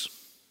Jesus.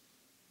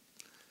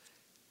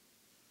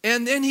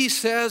 And then he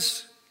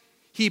says,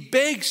 he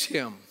begs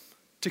him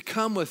to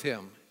come with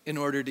him in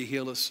order to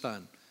heal his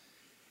son.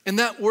 And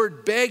that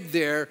word beg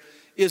there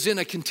is in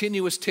a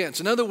continuous tense.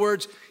 In other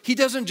words, he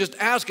doesn't just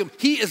ask him.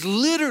 He is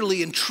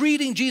literally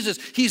entreating Jesus.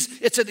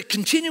 It's a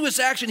continuous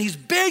action. He's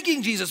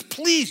begging Jesus,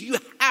 please, you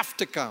have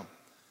to come.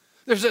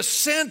 There's a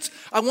sense,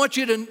 I want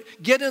you to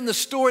get in the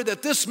story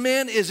that this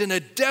man is in a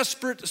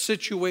desperate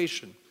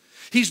situation.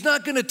 He's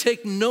not going to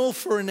take no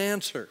for an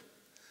answer.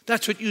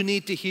 That's what you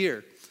need to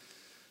hear.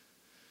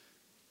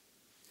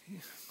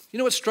 You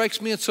know what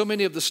strikes me in so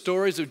many of the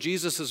stories of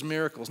Jesus'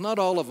 miracles? Not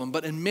all of them,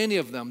 but in many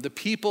of them, the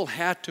people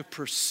had to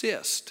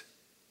persist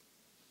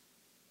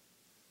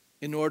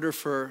in order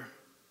for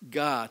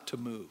God to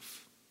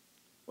move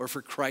or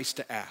for Christ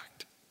to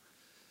act.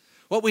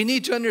 What we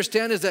need to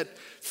understand is that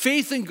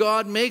faith in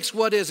God makes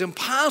what is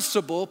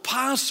impossible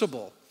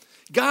possible.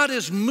 God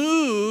is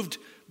moved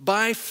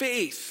by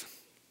faith.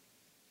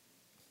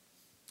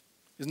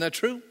 Isn't that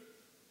true?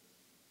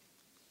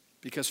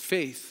 Because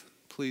faith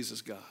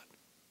pleases God.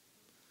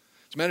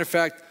 As a matter of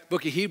fact, the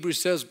book of Hebrews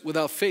says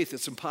without faith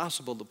it's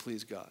impossible to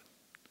please God.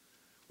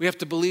 We have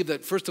to believe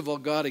that, first of all,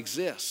 God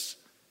exists.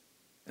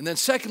 And then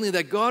secondly,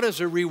 that God is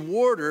a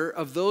rewarder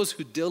of those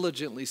who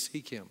diligently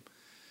seek him.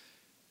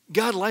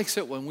 God likes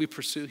it when we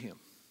pursue him.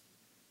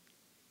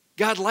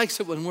 God likes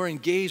it when we're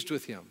engaged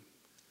with him.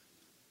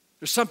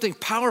 There's something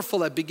powerful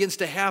that begins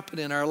to happen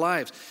in our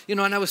lives. And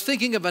I was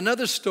thinking of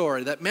another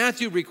story that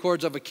Matthew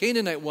records of a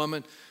Canaanite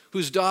woman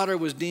whose daughter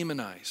was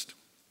demonized.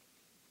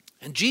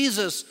 And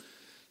Jesus,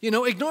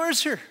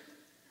 ignores her.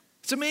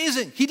 It's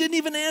amazing. He didn't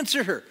even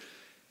answer her.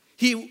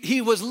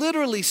 He was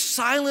literally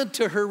silent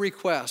to her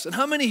request. And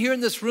how many here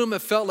in this room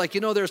have felt like,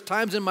 there's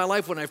times in my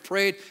life when I've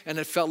prayed and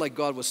it felt like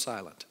God was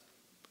silent?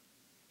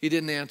 He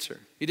didn't answer.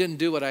 He didn't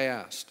do what I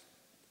asked.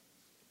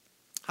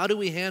 How do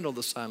we handle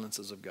the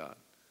silences of God?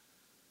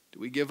 Do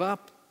we give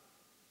up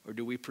or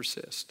do we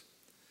persist?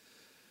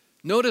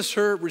 Notice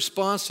her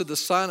response to the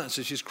silence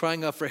as she's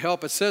crying out for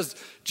help. It says,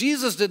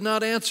 Jesus did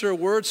not answer a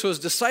word, so his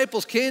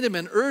disciples came to him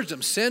and urged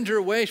him, send her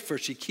away, for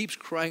she keeps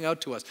crying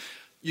out to us.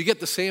 You get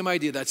the same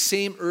idea, that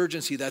same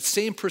urgency, that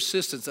same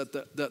persistence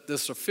that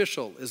this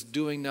official is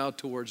doing now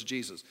towards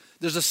Jesus.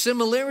 There's a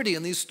similarity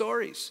in these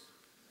stories.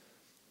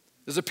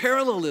 There's a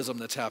parallelism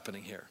that's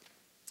happening here.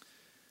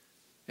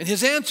 And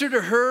his answer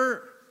to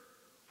her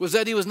was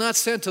that he was not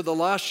sent to the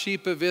lost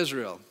sheep of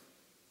Israel.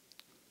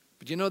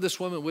 But this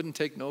woman wouldn't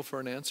take no for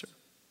an answer.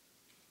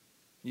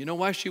 You know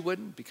why she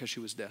wouldn't? Because she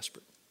was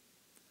desperate.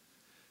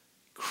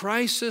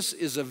 Crisis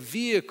is a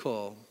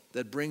vehicle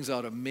that brings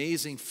out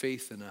amazing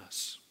faith in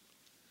us.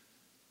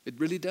 It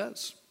really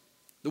does.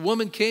 The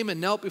woman came and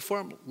knelt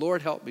before him.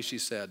 Lord, help me, she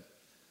said.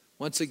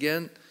 Once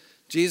again,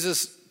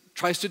 Jesus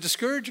tries to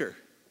discourage her.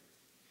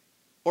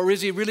 Or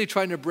is he really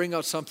trying to bring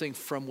out something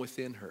from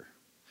within her?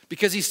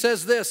 Because he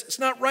says this, it's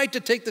not right to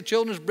take the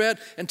children's bread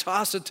and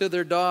toss it to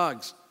their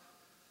dogs.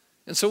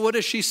 And so what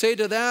does she say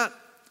to that?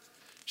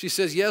 She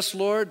says, yes,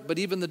 Lord, but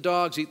even the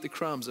dogs eat the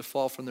crumbs that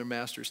fall from their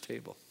master's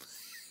table.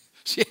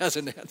 She has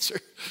an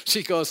answer.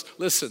 She goes,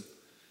 listen,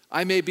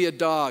 I may be a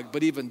dog,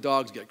 but even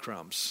dogs get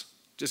crumbs.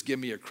 Just give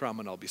me a crumb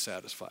and I'll be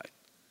satisfied.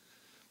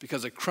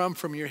 Because a crumb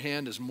from your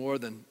hand is more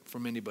than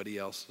from anybody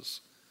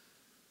else's.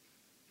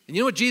 And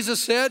you know what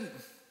Jesus said?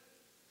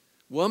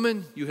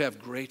 Woman, you have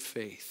great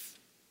faith.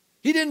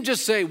 He didn't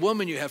just say,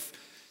 woman, you have,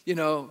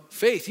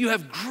 faith. You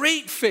have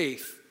great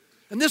faith.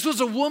 And this was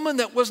a woman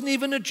that wasn't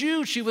even a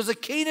Jew. She was a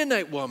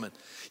Canaanite woman.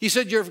 He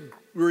said, your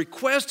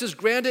request is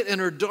granted, and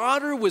her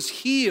daughter was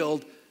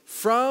healed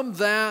from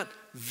that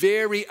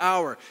very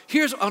hour.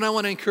 Here's what I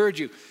want to encourage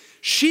you.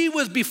 She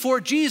was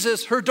before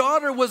Jesus. Her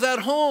daughter was at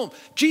home.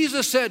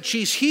 Jesus said,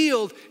 she's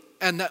healed,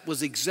 and that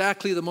was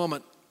exactly the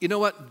moment. You know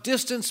what?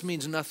 Distance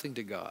means nothing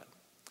to God.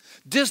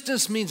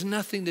 Distance means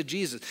nothing to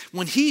Jesus.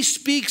 When he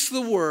speaks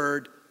the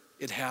word,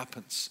 it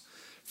happens.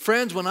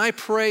 Friends, when I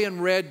pray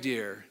in Red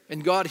Deer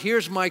and God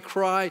hears my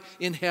cry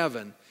in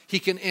heaven, he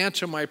can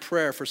answer my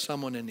prayer for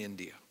someone in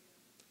India.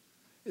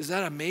 Is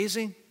that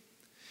amazing?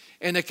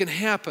 And it can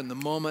happen the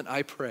moment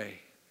I pray,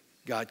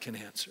 God can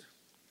answer.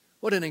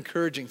 What an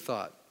encouraging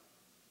thought.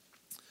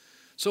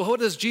 So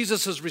what is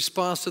Jesus'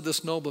 response to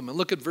this nobleman?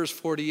 Look at verse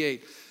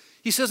 48.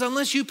 He says,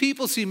 unless you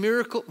people see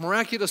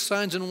miraculous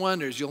signs and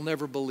wonders, you'll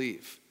never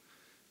believe.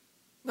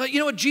 Now, you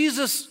know what,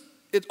 Jesus,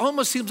 it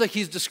almost seems like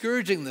he's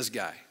discouraging this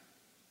guy.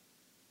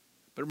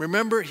 But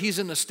remember, he's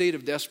in a state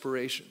of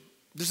desperation.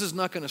 This is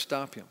not going to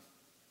stop him.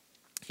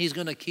 He's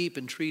going to keep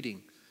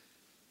entreating,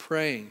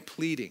 praying,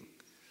 pleading.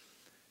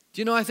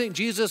 Do you know, I think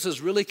Jesus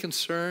is really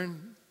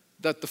concerned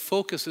that the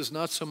focus is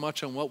not so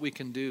much on what we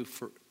can do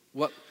for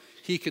what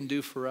he can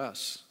do for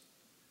us.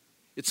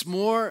 It's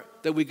more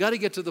that we got to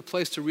get to the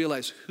place to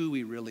realize who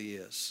he really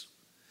is.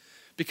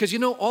 Because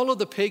all of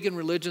the pagan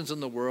religions in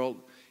the world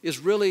is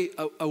really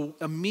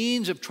a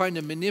means of trying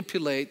to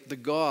manipulate the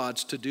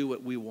gods to do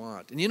what we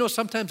want. And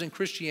sometimes in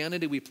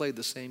Christianity we play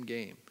the same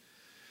game.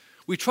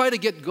 We try to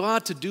get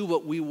God to do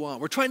what we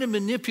want. We're trying to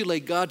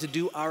manipulate God to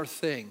do our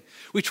thing.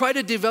 We try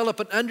to develop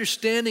an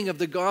understanding of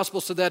the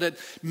gospel so that it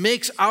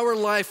makes our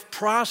life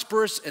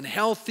prosperous and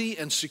healthy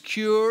and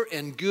secure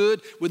and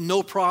good with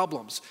no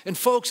problems. And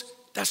folks,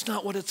 that's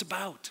not what it's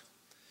about.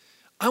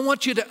 I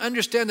want you to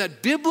understand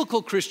that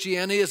biblical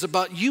Christianity is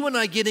about you and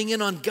I getting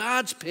in on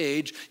God's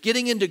page,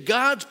 getting into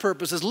God's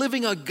purposes,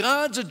 living on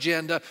God's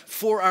agenda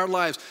for our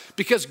lives.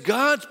 Because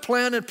God's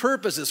plan and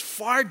purpose is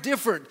far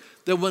different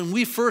than when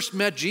we first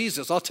met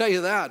Jesus. I'll tell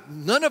you that.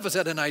 None of us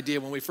had an idea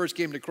when we first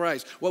came to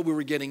Christ what we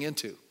were getting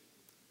into.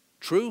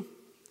 True?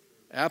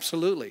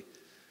 Absolutely.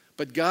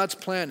 But God's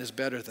plan is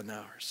better than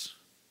ours.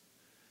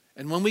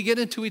 And when we get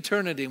into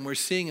eternity and we're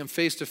seeing him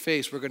face to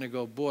face, we're going to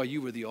go, boy,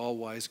 you were the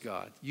all-wise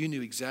God. You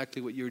knew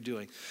exactly what you were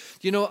doing.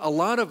 A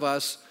lot of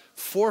us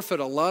forfeit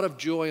a lot of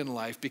joy in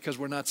life because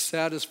we're not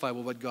satisfied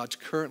with what God's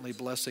currently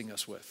blessing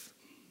us with.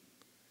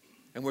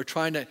 And we're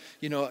trying to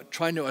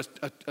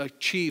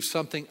achieve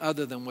something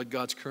other than what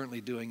God's currently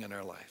doing in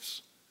our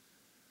lives.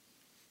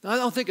 Now, I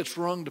don't think it's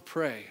wrong to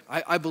pray.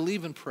 I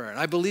believe in prayer. And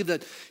I believe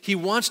that he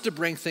wants to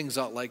bring things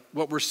out like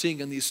what we're seeing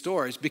in these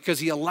stories because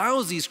he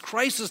allows these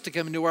crises to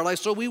come into our life,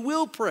 so we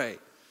will pray.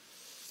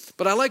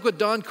 But I like what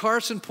Don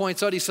Carson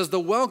points out. He says, the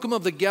welcome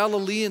of the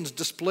Galileans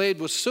displayed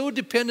was so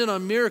dependent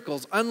on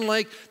miracles,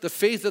 unlike the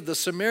faith of the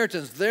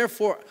Samaritans.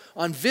 Therefore,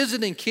 on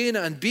visiting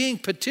Cana and being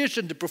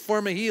petitioned to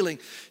perform a healing,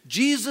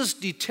 Jesus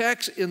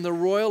detects in the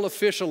royal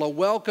official a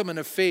welcome and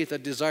a faith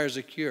that desires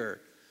a cure,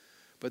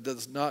 but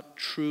does not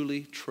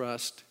truly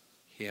trust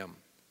him.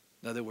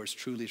 In other words,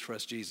 truly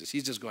trust Jesus.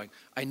 He's just going,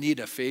 I need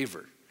a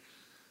favor.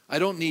 I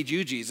don't need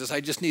you, Jesus.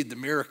 I just need the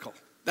miracle.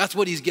 That's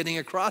what he's getting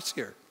across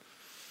here.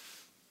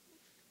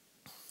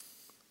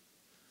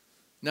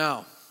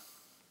 Now,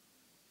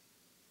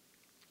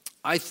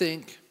 I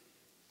think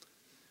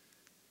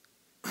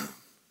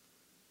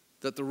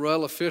that the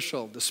royal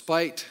official,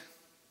 despite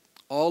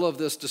all of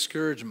this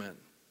discouragement,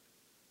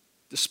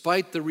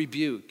 despite the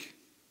rebuke,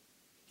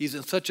 he's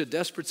in such a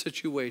desperate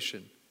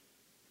situation.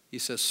 He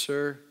says,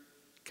 sir,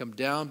 come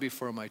down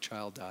before my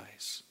child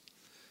dies.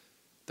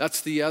 That's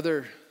the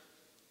other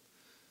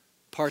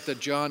part that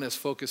John is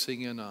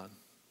focusing in on.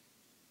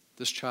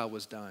 This child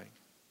was dying.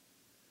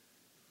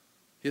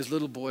 His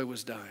little boy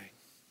was dying.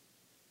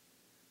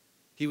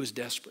 He was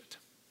desperate.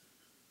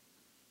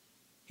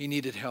 He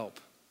needed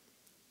help.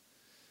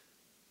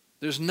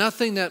 There's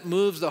nothing that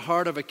moves the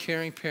heart of a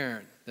caring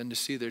parent than to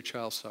see their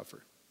child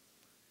suffer.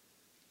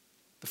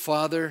 The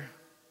father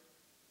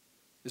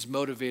is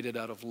motivated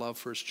out of love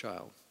for his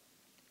child.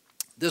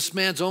 This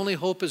man's only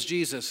hope is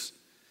Jesus,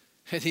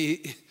 and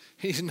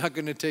he's not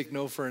going to take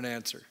no for an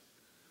answer.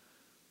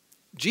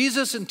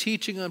 Jesus, in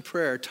teaching on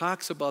prayer,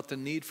 talks about the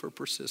need for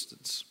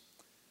persistence.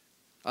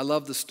 I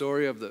love the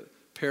story of the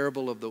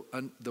parable of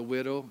the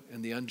widow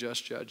and the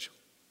unjust judge.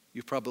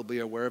 You're probably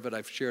aware of it.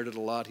 I've shared it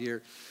a lot here.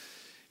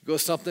 It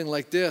goes something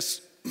like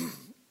this.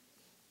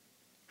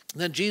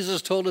 Then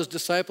Jesus told his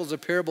disciples a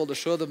parable to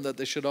show them that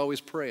they should always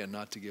pray and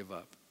not to give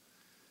up.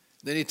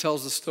 Then he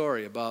tells the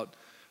story about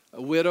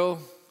a widow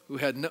who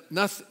had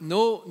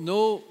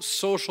no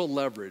social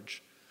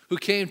leverage, who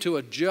came to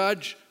a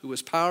judge who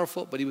was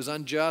powerful, but he was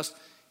unjust,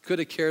 could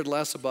have cared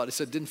less about it. He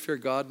said, didn't fear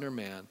God nor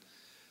man.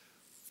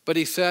 But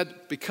he said,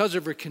 because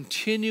of her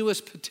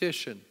continuous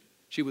petition,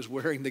 she was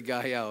wearing the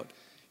guy out.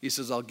 He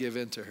says, I'll give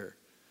in to her.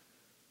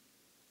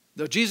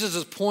 Though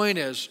Jesus' point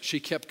is, she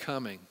kept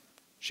coming.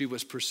 She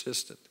was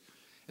persistent.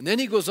 And then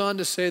he goes on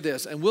to say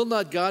this, and will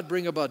not God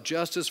bring about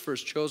justice for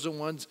his chosen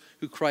ones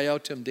who cry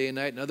out to him day and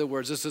night? In other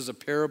words, this is a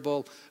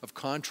parable of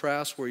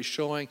contrast where he's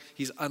showing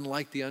he's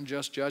unlike the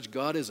unjust judge.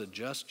 God is a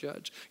just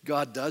judge.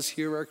 God does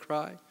hear our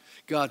cry.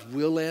 God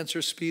will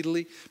answer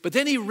speedily. But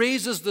then he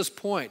raises this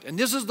point, and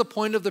this is the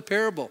point of the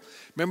parable.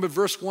 Remember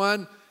verse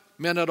 1,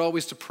 men ought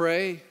always to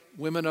pray,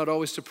 women ought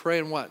always to pray,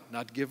 and what?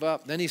 Not to give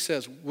up. Then he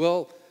says,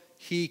 will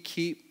he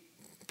keep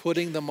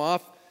putting them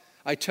off?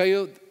 I tell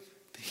you,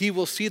 he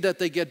will see that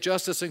they get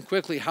justice and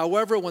quickly.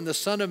 However, when the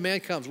Son of Man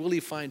comes, will he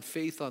find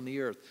faith on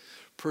the earth?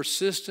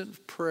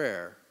 Persistent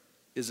prayer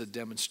is a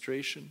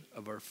demonstration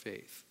of our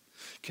faith.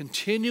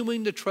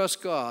 Continuing to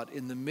trust God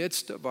in the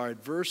midst of our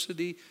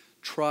adversity,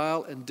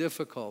 trial, and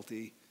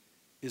difficulty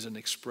is an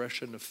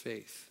expression of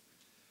faith.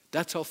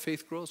 That's how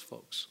faith grows,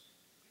 folks.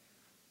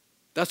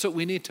 That's what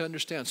we need to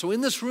understand. So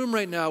in this room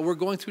right now, we're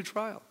going through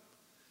trial.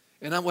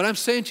 And what I'm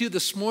saying to you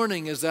this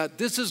morning is that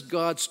this is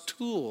God's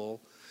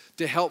tool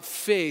to help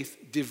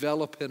faith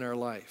develop in our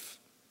life.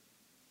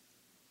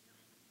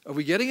 Are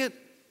we getting it?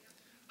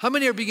 How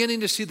many are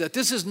beginning to see that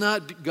this is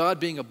not God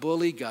being a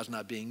bully, God's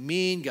not being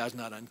mean, God's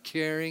not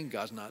uncaring,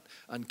 God's not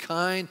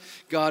unkind.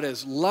 God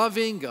is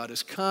loving, God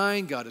is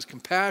kind, God is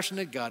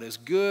compassionate, God is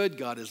good,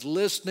 God is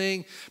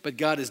listening, but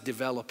God is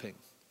developing.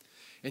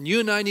 And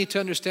you and I need to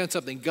understand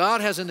something. God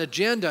has an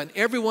agenda in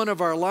every one of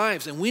our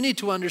lives, and we need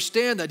to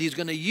understand that he's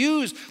going to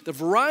use the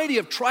variety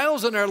of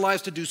trials in our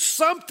lives to do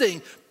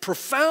something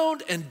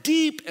profound and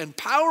deep and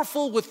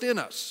powerful within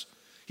us.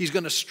 He's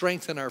going to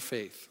strengthen our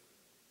faith.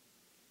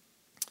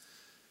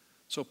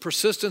 So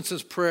persistence in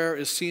prayer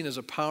is seen as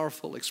a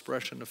powerful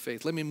expression of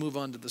faith. Let me move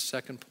on to the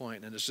second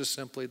point, and it's just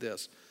simply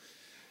this.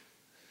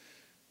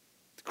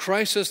 The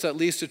crisis that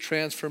leads to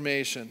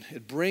transformation,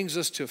 it brings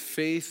us to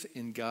faith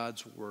in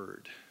God's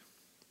word.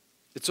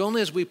 It's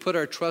only as we put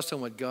our trust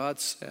in what God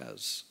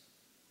says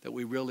that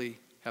we really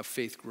have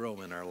faith grow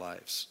in our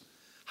lives.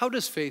 How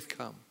does faith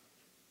come?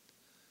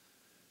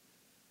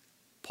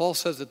 Paul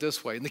says it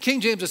this way. In the King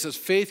James it says,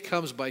 faith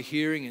comes by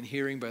hearing and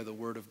hearing by the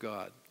word of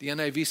God. The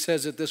NIV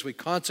says it this way.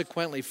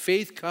 Consequently,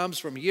 faith comes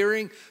from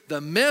hearing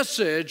the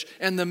message,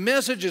 and the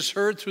message is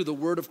heard through the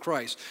word of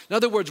Christ. In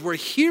other words, we're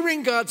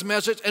hearing God's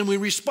message and we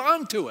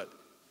respond to it.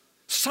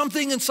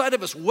 Something inside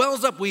of us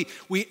wells up. We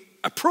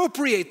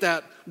appropriate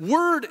that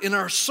word in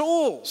our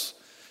souls.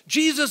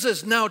 Jesus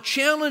is now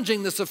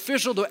challenging this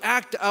official to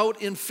act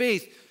out in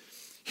faith.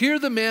 Here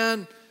the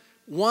man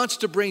wants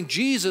to bring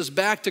Jesus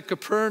back to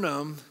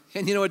Capernaum.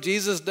 And you know what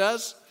Jesus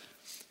does?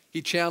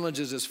 He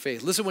challenges his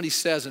faith. Listen what he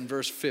says in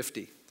verse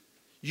 50.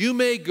 You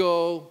may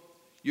go,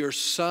 your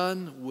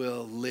son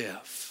will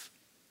live.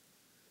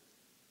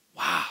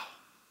 Wow.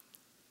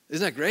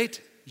 Isn't that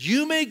great?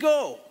 You may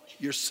go,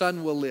 your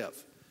son will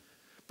live.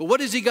 But what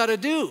does he got to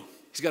do?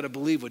 He's got to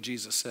believe what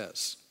Jesus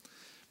says.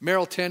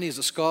 Merrill Tenney is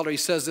a scholar. He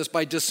says this: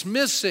 by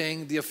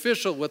dismissing the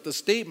official with the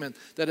statement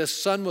that his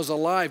son was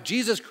alive,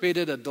 Jesus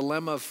created a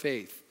dilemma of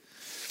faith.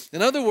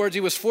 In other words,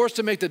 he was forced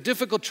to make the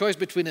difficult choice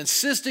between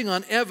insisting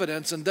on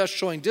evidence and thus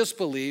showing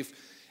disbelief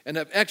and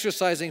of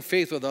exercising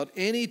faith without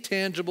any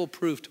tangible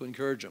proof to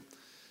encourage him.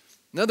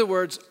 In other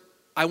words,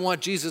 I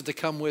want Jesus to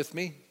come with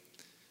me,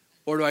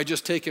 or do I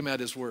just take him at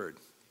his word?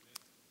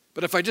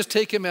 But if I just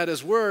take him at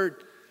his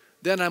word,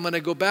 then I'm going to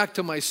go back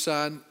to my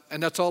son,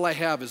 and that's all I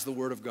have is the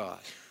word of God.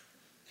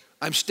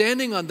 I'm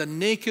standing on the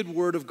naked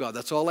word of God.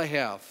 That's all I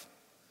have.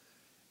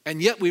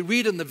 And yet we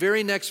read in the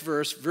very next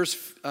verse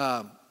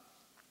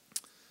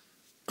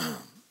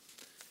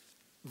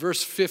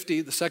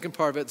 50, the second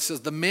part of it,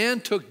 says, the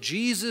man took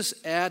Jesus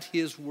at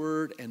his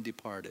word and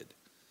departed.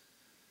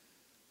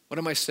 What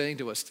am I saying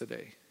to us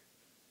today?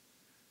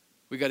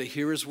 We got to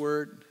hear his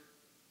word.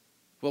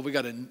 Well, we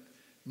got to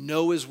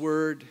know his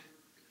word.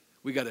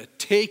 We got to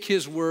take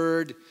his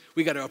word.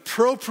 We got to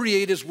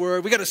appropriate his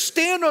word. We got to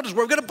stand on his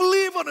word. We got to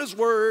believe on his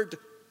word.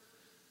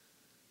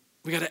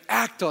 We got to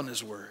act on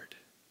his word.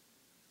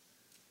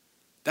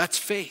 That's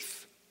faith.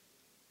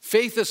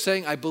 Faith is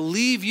saying, I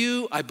believe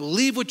you. I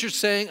believe what you're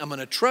saying. I'm going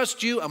to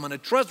trust you. I'm going to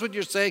trust what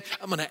you're saying.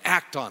 I'm going to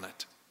act on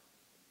it.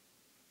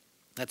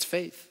 That's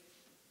faith.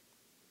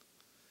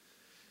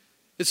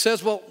 It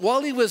says, well,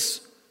 while he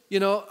was,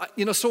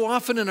 so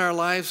often in our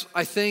lives,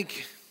 I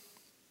think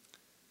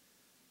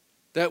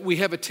that we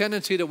have a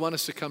tendency to want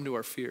us to come to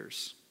our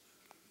fears.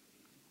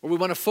 Or we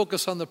want to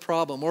focus on the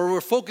problem. Or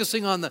we're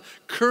focusing on the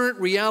current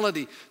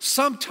reality.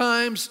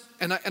 Sometimes,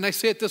 and I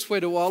say it this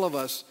way to all of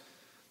us,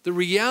 the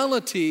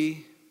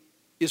reality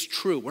is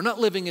true. We're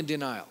not living in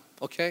denial,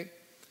 okay?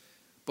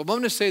 But I'm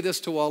going to say this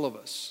to all of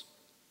us.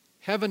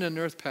 Heaven and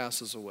earth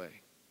passes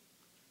away,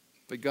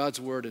 but God's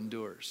word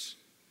endures.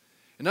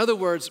 In other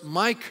words,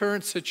 my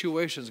current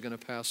situation is going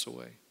to pass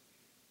away.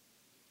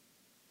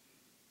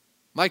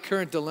 My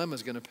current dilemma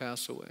is going to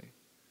pass away.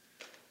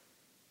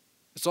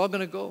 It's all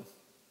going to go.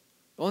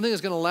 The only thing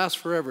that's going to last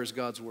forever is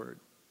God's word.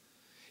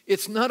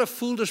 It's not a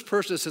foolish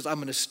person that says, I'm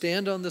going to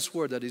stand on this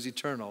word that is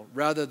eternal,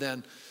 rather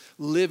than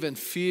live in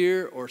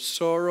fear or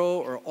sorrow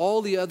or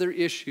all the other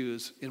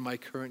issues in my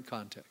current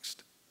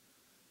context.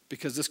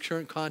 Because this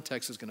current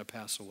context is going to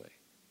pass away.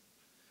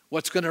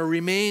 What's going to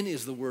remain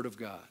is the word of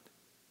God.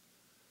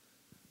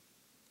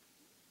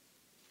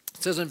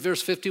 It says in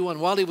verse 51,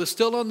 while he was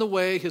still on the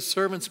way, his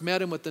servants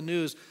met him with the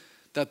news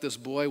that this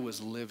boy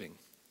was living.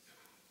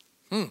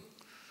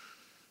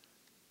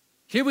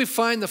 Here we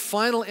find the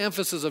final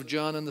emphasis of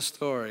John in the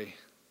story.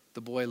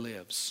 The boy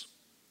lives.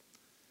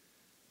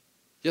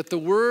 Yet the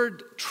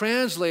word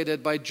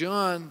translated by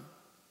John,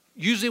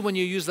 usually when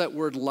you use that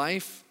word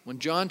life, when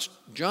John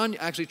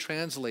actually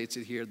translates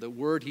it here, the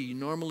word he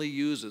normally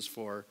uses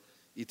for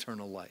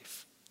eternal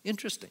life.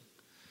 Interesting.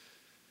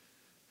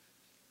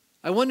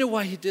 I wonder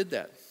why he did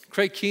that.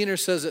 Craig Keener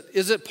says,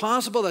 is it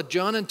possible that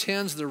John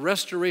intends the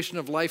restoration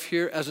of life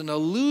here as an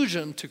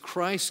allusion to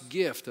Christ's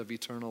gift of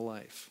eternal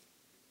life?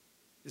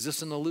 Is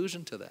this an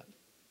allusion to that?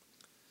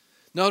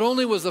 Not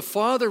only was the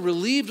father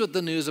relieved with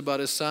the news about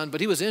his son,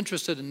 but he was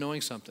interested in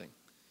knowing something.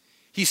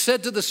 He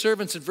said to the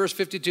servants in verse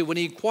 52, when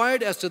he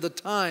inquired as to the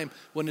time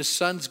when his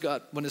son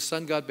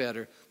got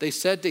better, they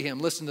said to him,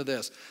 listen to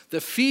this,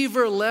 the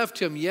fever left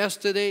him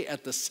yesterday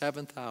at the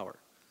 7th hour.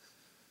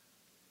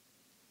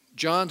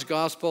 John's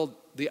gospel,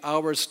 the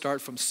hours start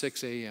from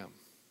 6 a.m.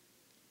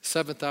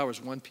 7th hour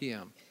is 1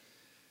 p.m.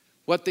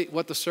 What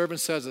the servant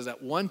says is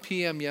at 1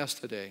 p.m.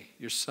 yesterday,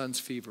 your son's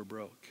fever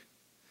broke.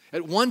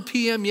 At 1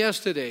 p.m.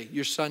 yesterday,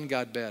 your son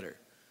got better.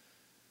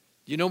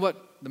 You know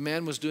what the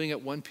man was doing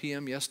at 1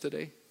 p.m.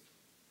 yesterday?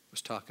 He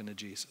was talking to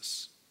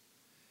Jesus.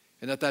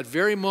 And at that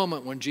very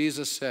moment when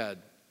Jesus said,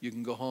 you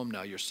can go home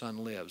now, your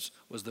son lives,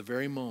 was the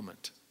very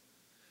moment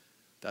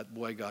that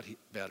boy got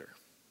better.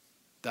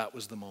 That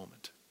was the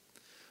moment.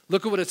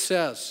 Look at what it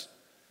says.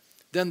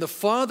 Then the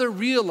father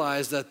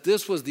realized that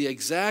this was the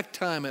exact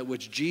time at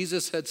which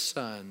Jesus had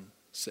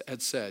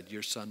said,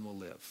 your son will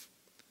live.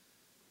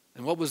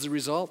 And what was the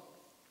result?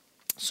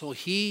 So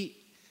he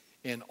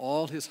and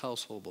all his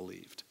household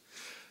believed.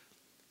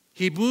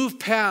 He moved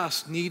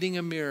past needing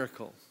a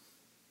miracle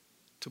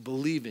to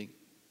believing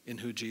in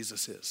who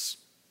Jesus is.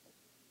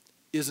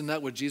 Isn't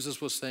that what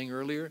Jesus was saying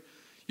earlier?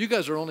 You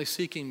guys are only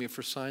seeking me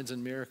for signs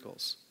and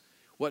miracles.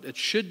 What it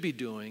should be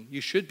doing, you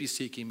should be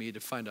seeking me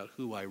to find out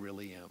who I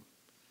really am.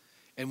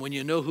 And when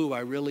you know who I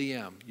really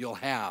am, you'll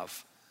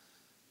have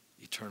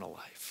eternal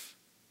life.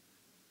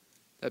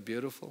 Isn't that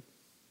beautiful?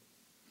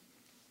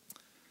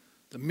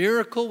 The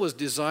miracle was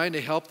designed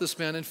to help this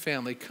man and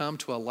family come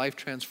to a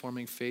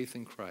life-transforming faith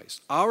in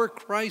Christ. Our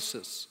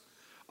crises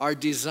are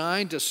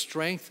designed to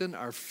strengthen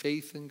our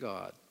faith in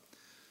God.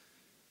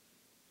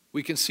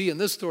 We can see in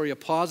this story a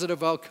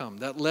positive outcome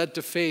that led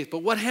to faith.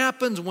 But what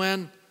happens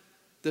when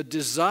the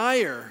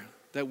desire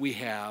that we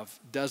have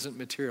doesn't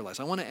materialize?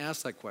 I want to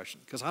ask that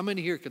question, because how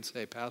many here can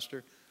say,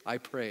 Pastor, I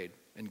prayed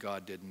and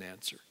God didn't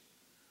answer?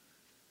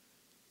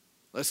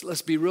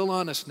 Let's be real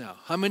honest now.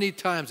 How many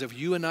times have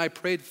you and I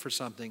prayed for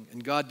something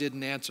and God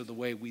didn't answer the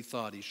way we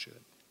thought he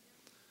should?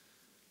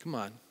 Come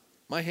on,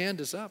 my hand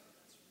is up.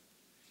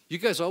 You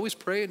guys always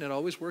pray and it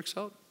always works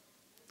out?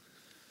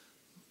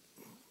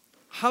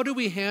 How do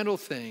we handle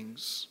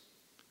things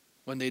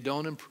when they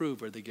don't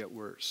improve or they get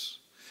worse?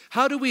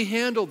 How do we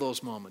handle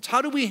those moments?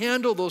 How do we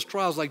handle those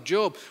trials like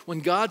Job when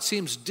God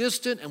seems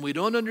distant and we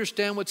don't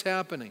understand what's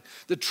happening?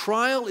 The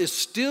trial is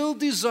still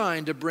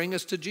designed to bring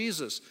us to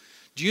Jesus.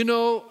 Do you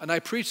know, and I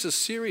preached this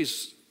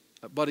series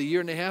about a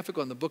year and a half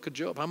ago in the book of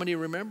Job. How many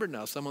remember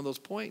now some of those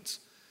points?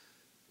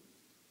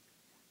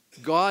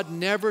 God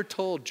never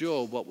told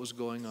Job what was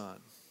going on.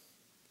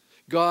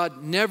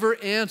 God never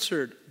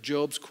answered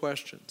Job's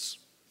questions.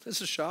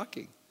 This is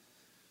shocking.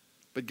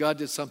 But God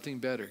did something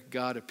better.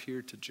 God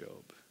appeared to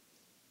Job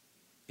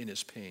in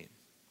his pain.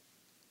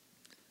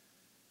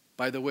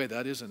 By the way,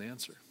 that is an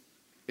answer.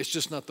 It's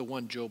just not the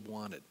one Job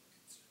wanted.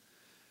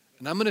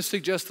 And I'm going to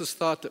suggest this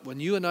thought that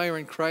when you and I are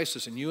in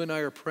crisis and you and I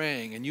are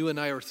praying and you and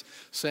I are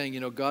saying,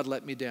 God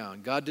let me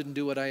down. God didn't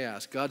do what I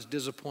asked. God's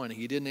disappointing.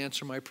 He didn't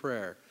answer my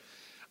prayer.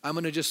 I'm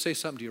going to just say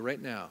something to you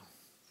right now.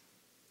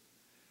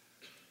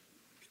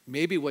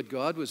 Maybe what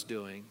God was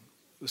doing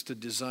was to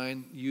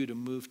design you to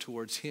move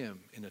towards Him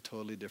in a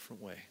totally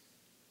different way.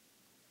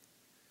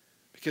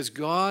 Because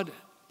God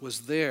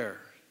was there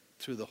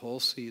through the whole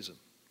season.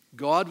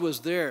 God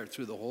was there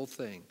through the whole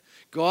thing.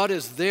 God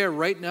is there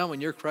right now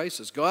in your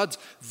crisis. God's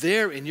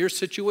there in your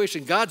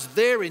situation. God's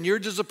there in your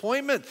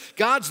disappointment.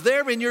 God's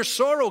there in your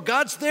sorrow.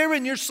 God's there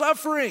in your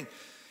suffering.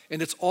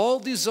 And it's all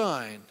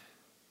designed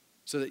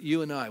so that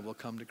you and I will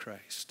come to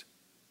Christ.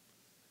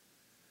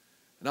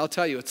 And I'll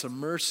tell you, it's a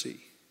mercy.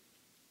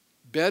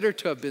 Better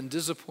to have been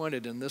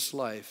disappointed in this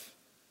life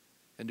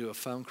and to have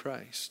found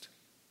Christ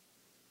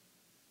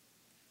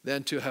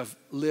than to have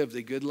lived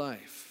a good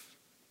life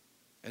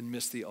and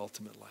missed the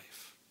ultimate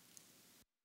life.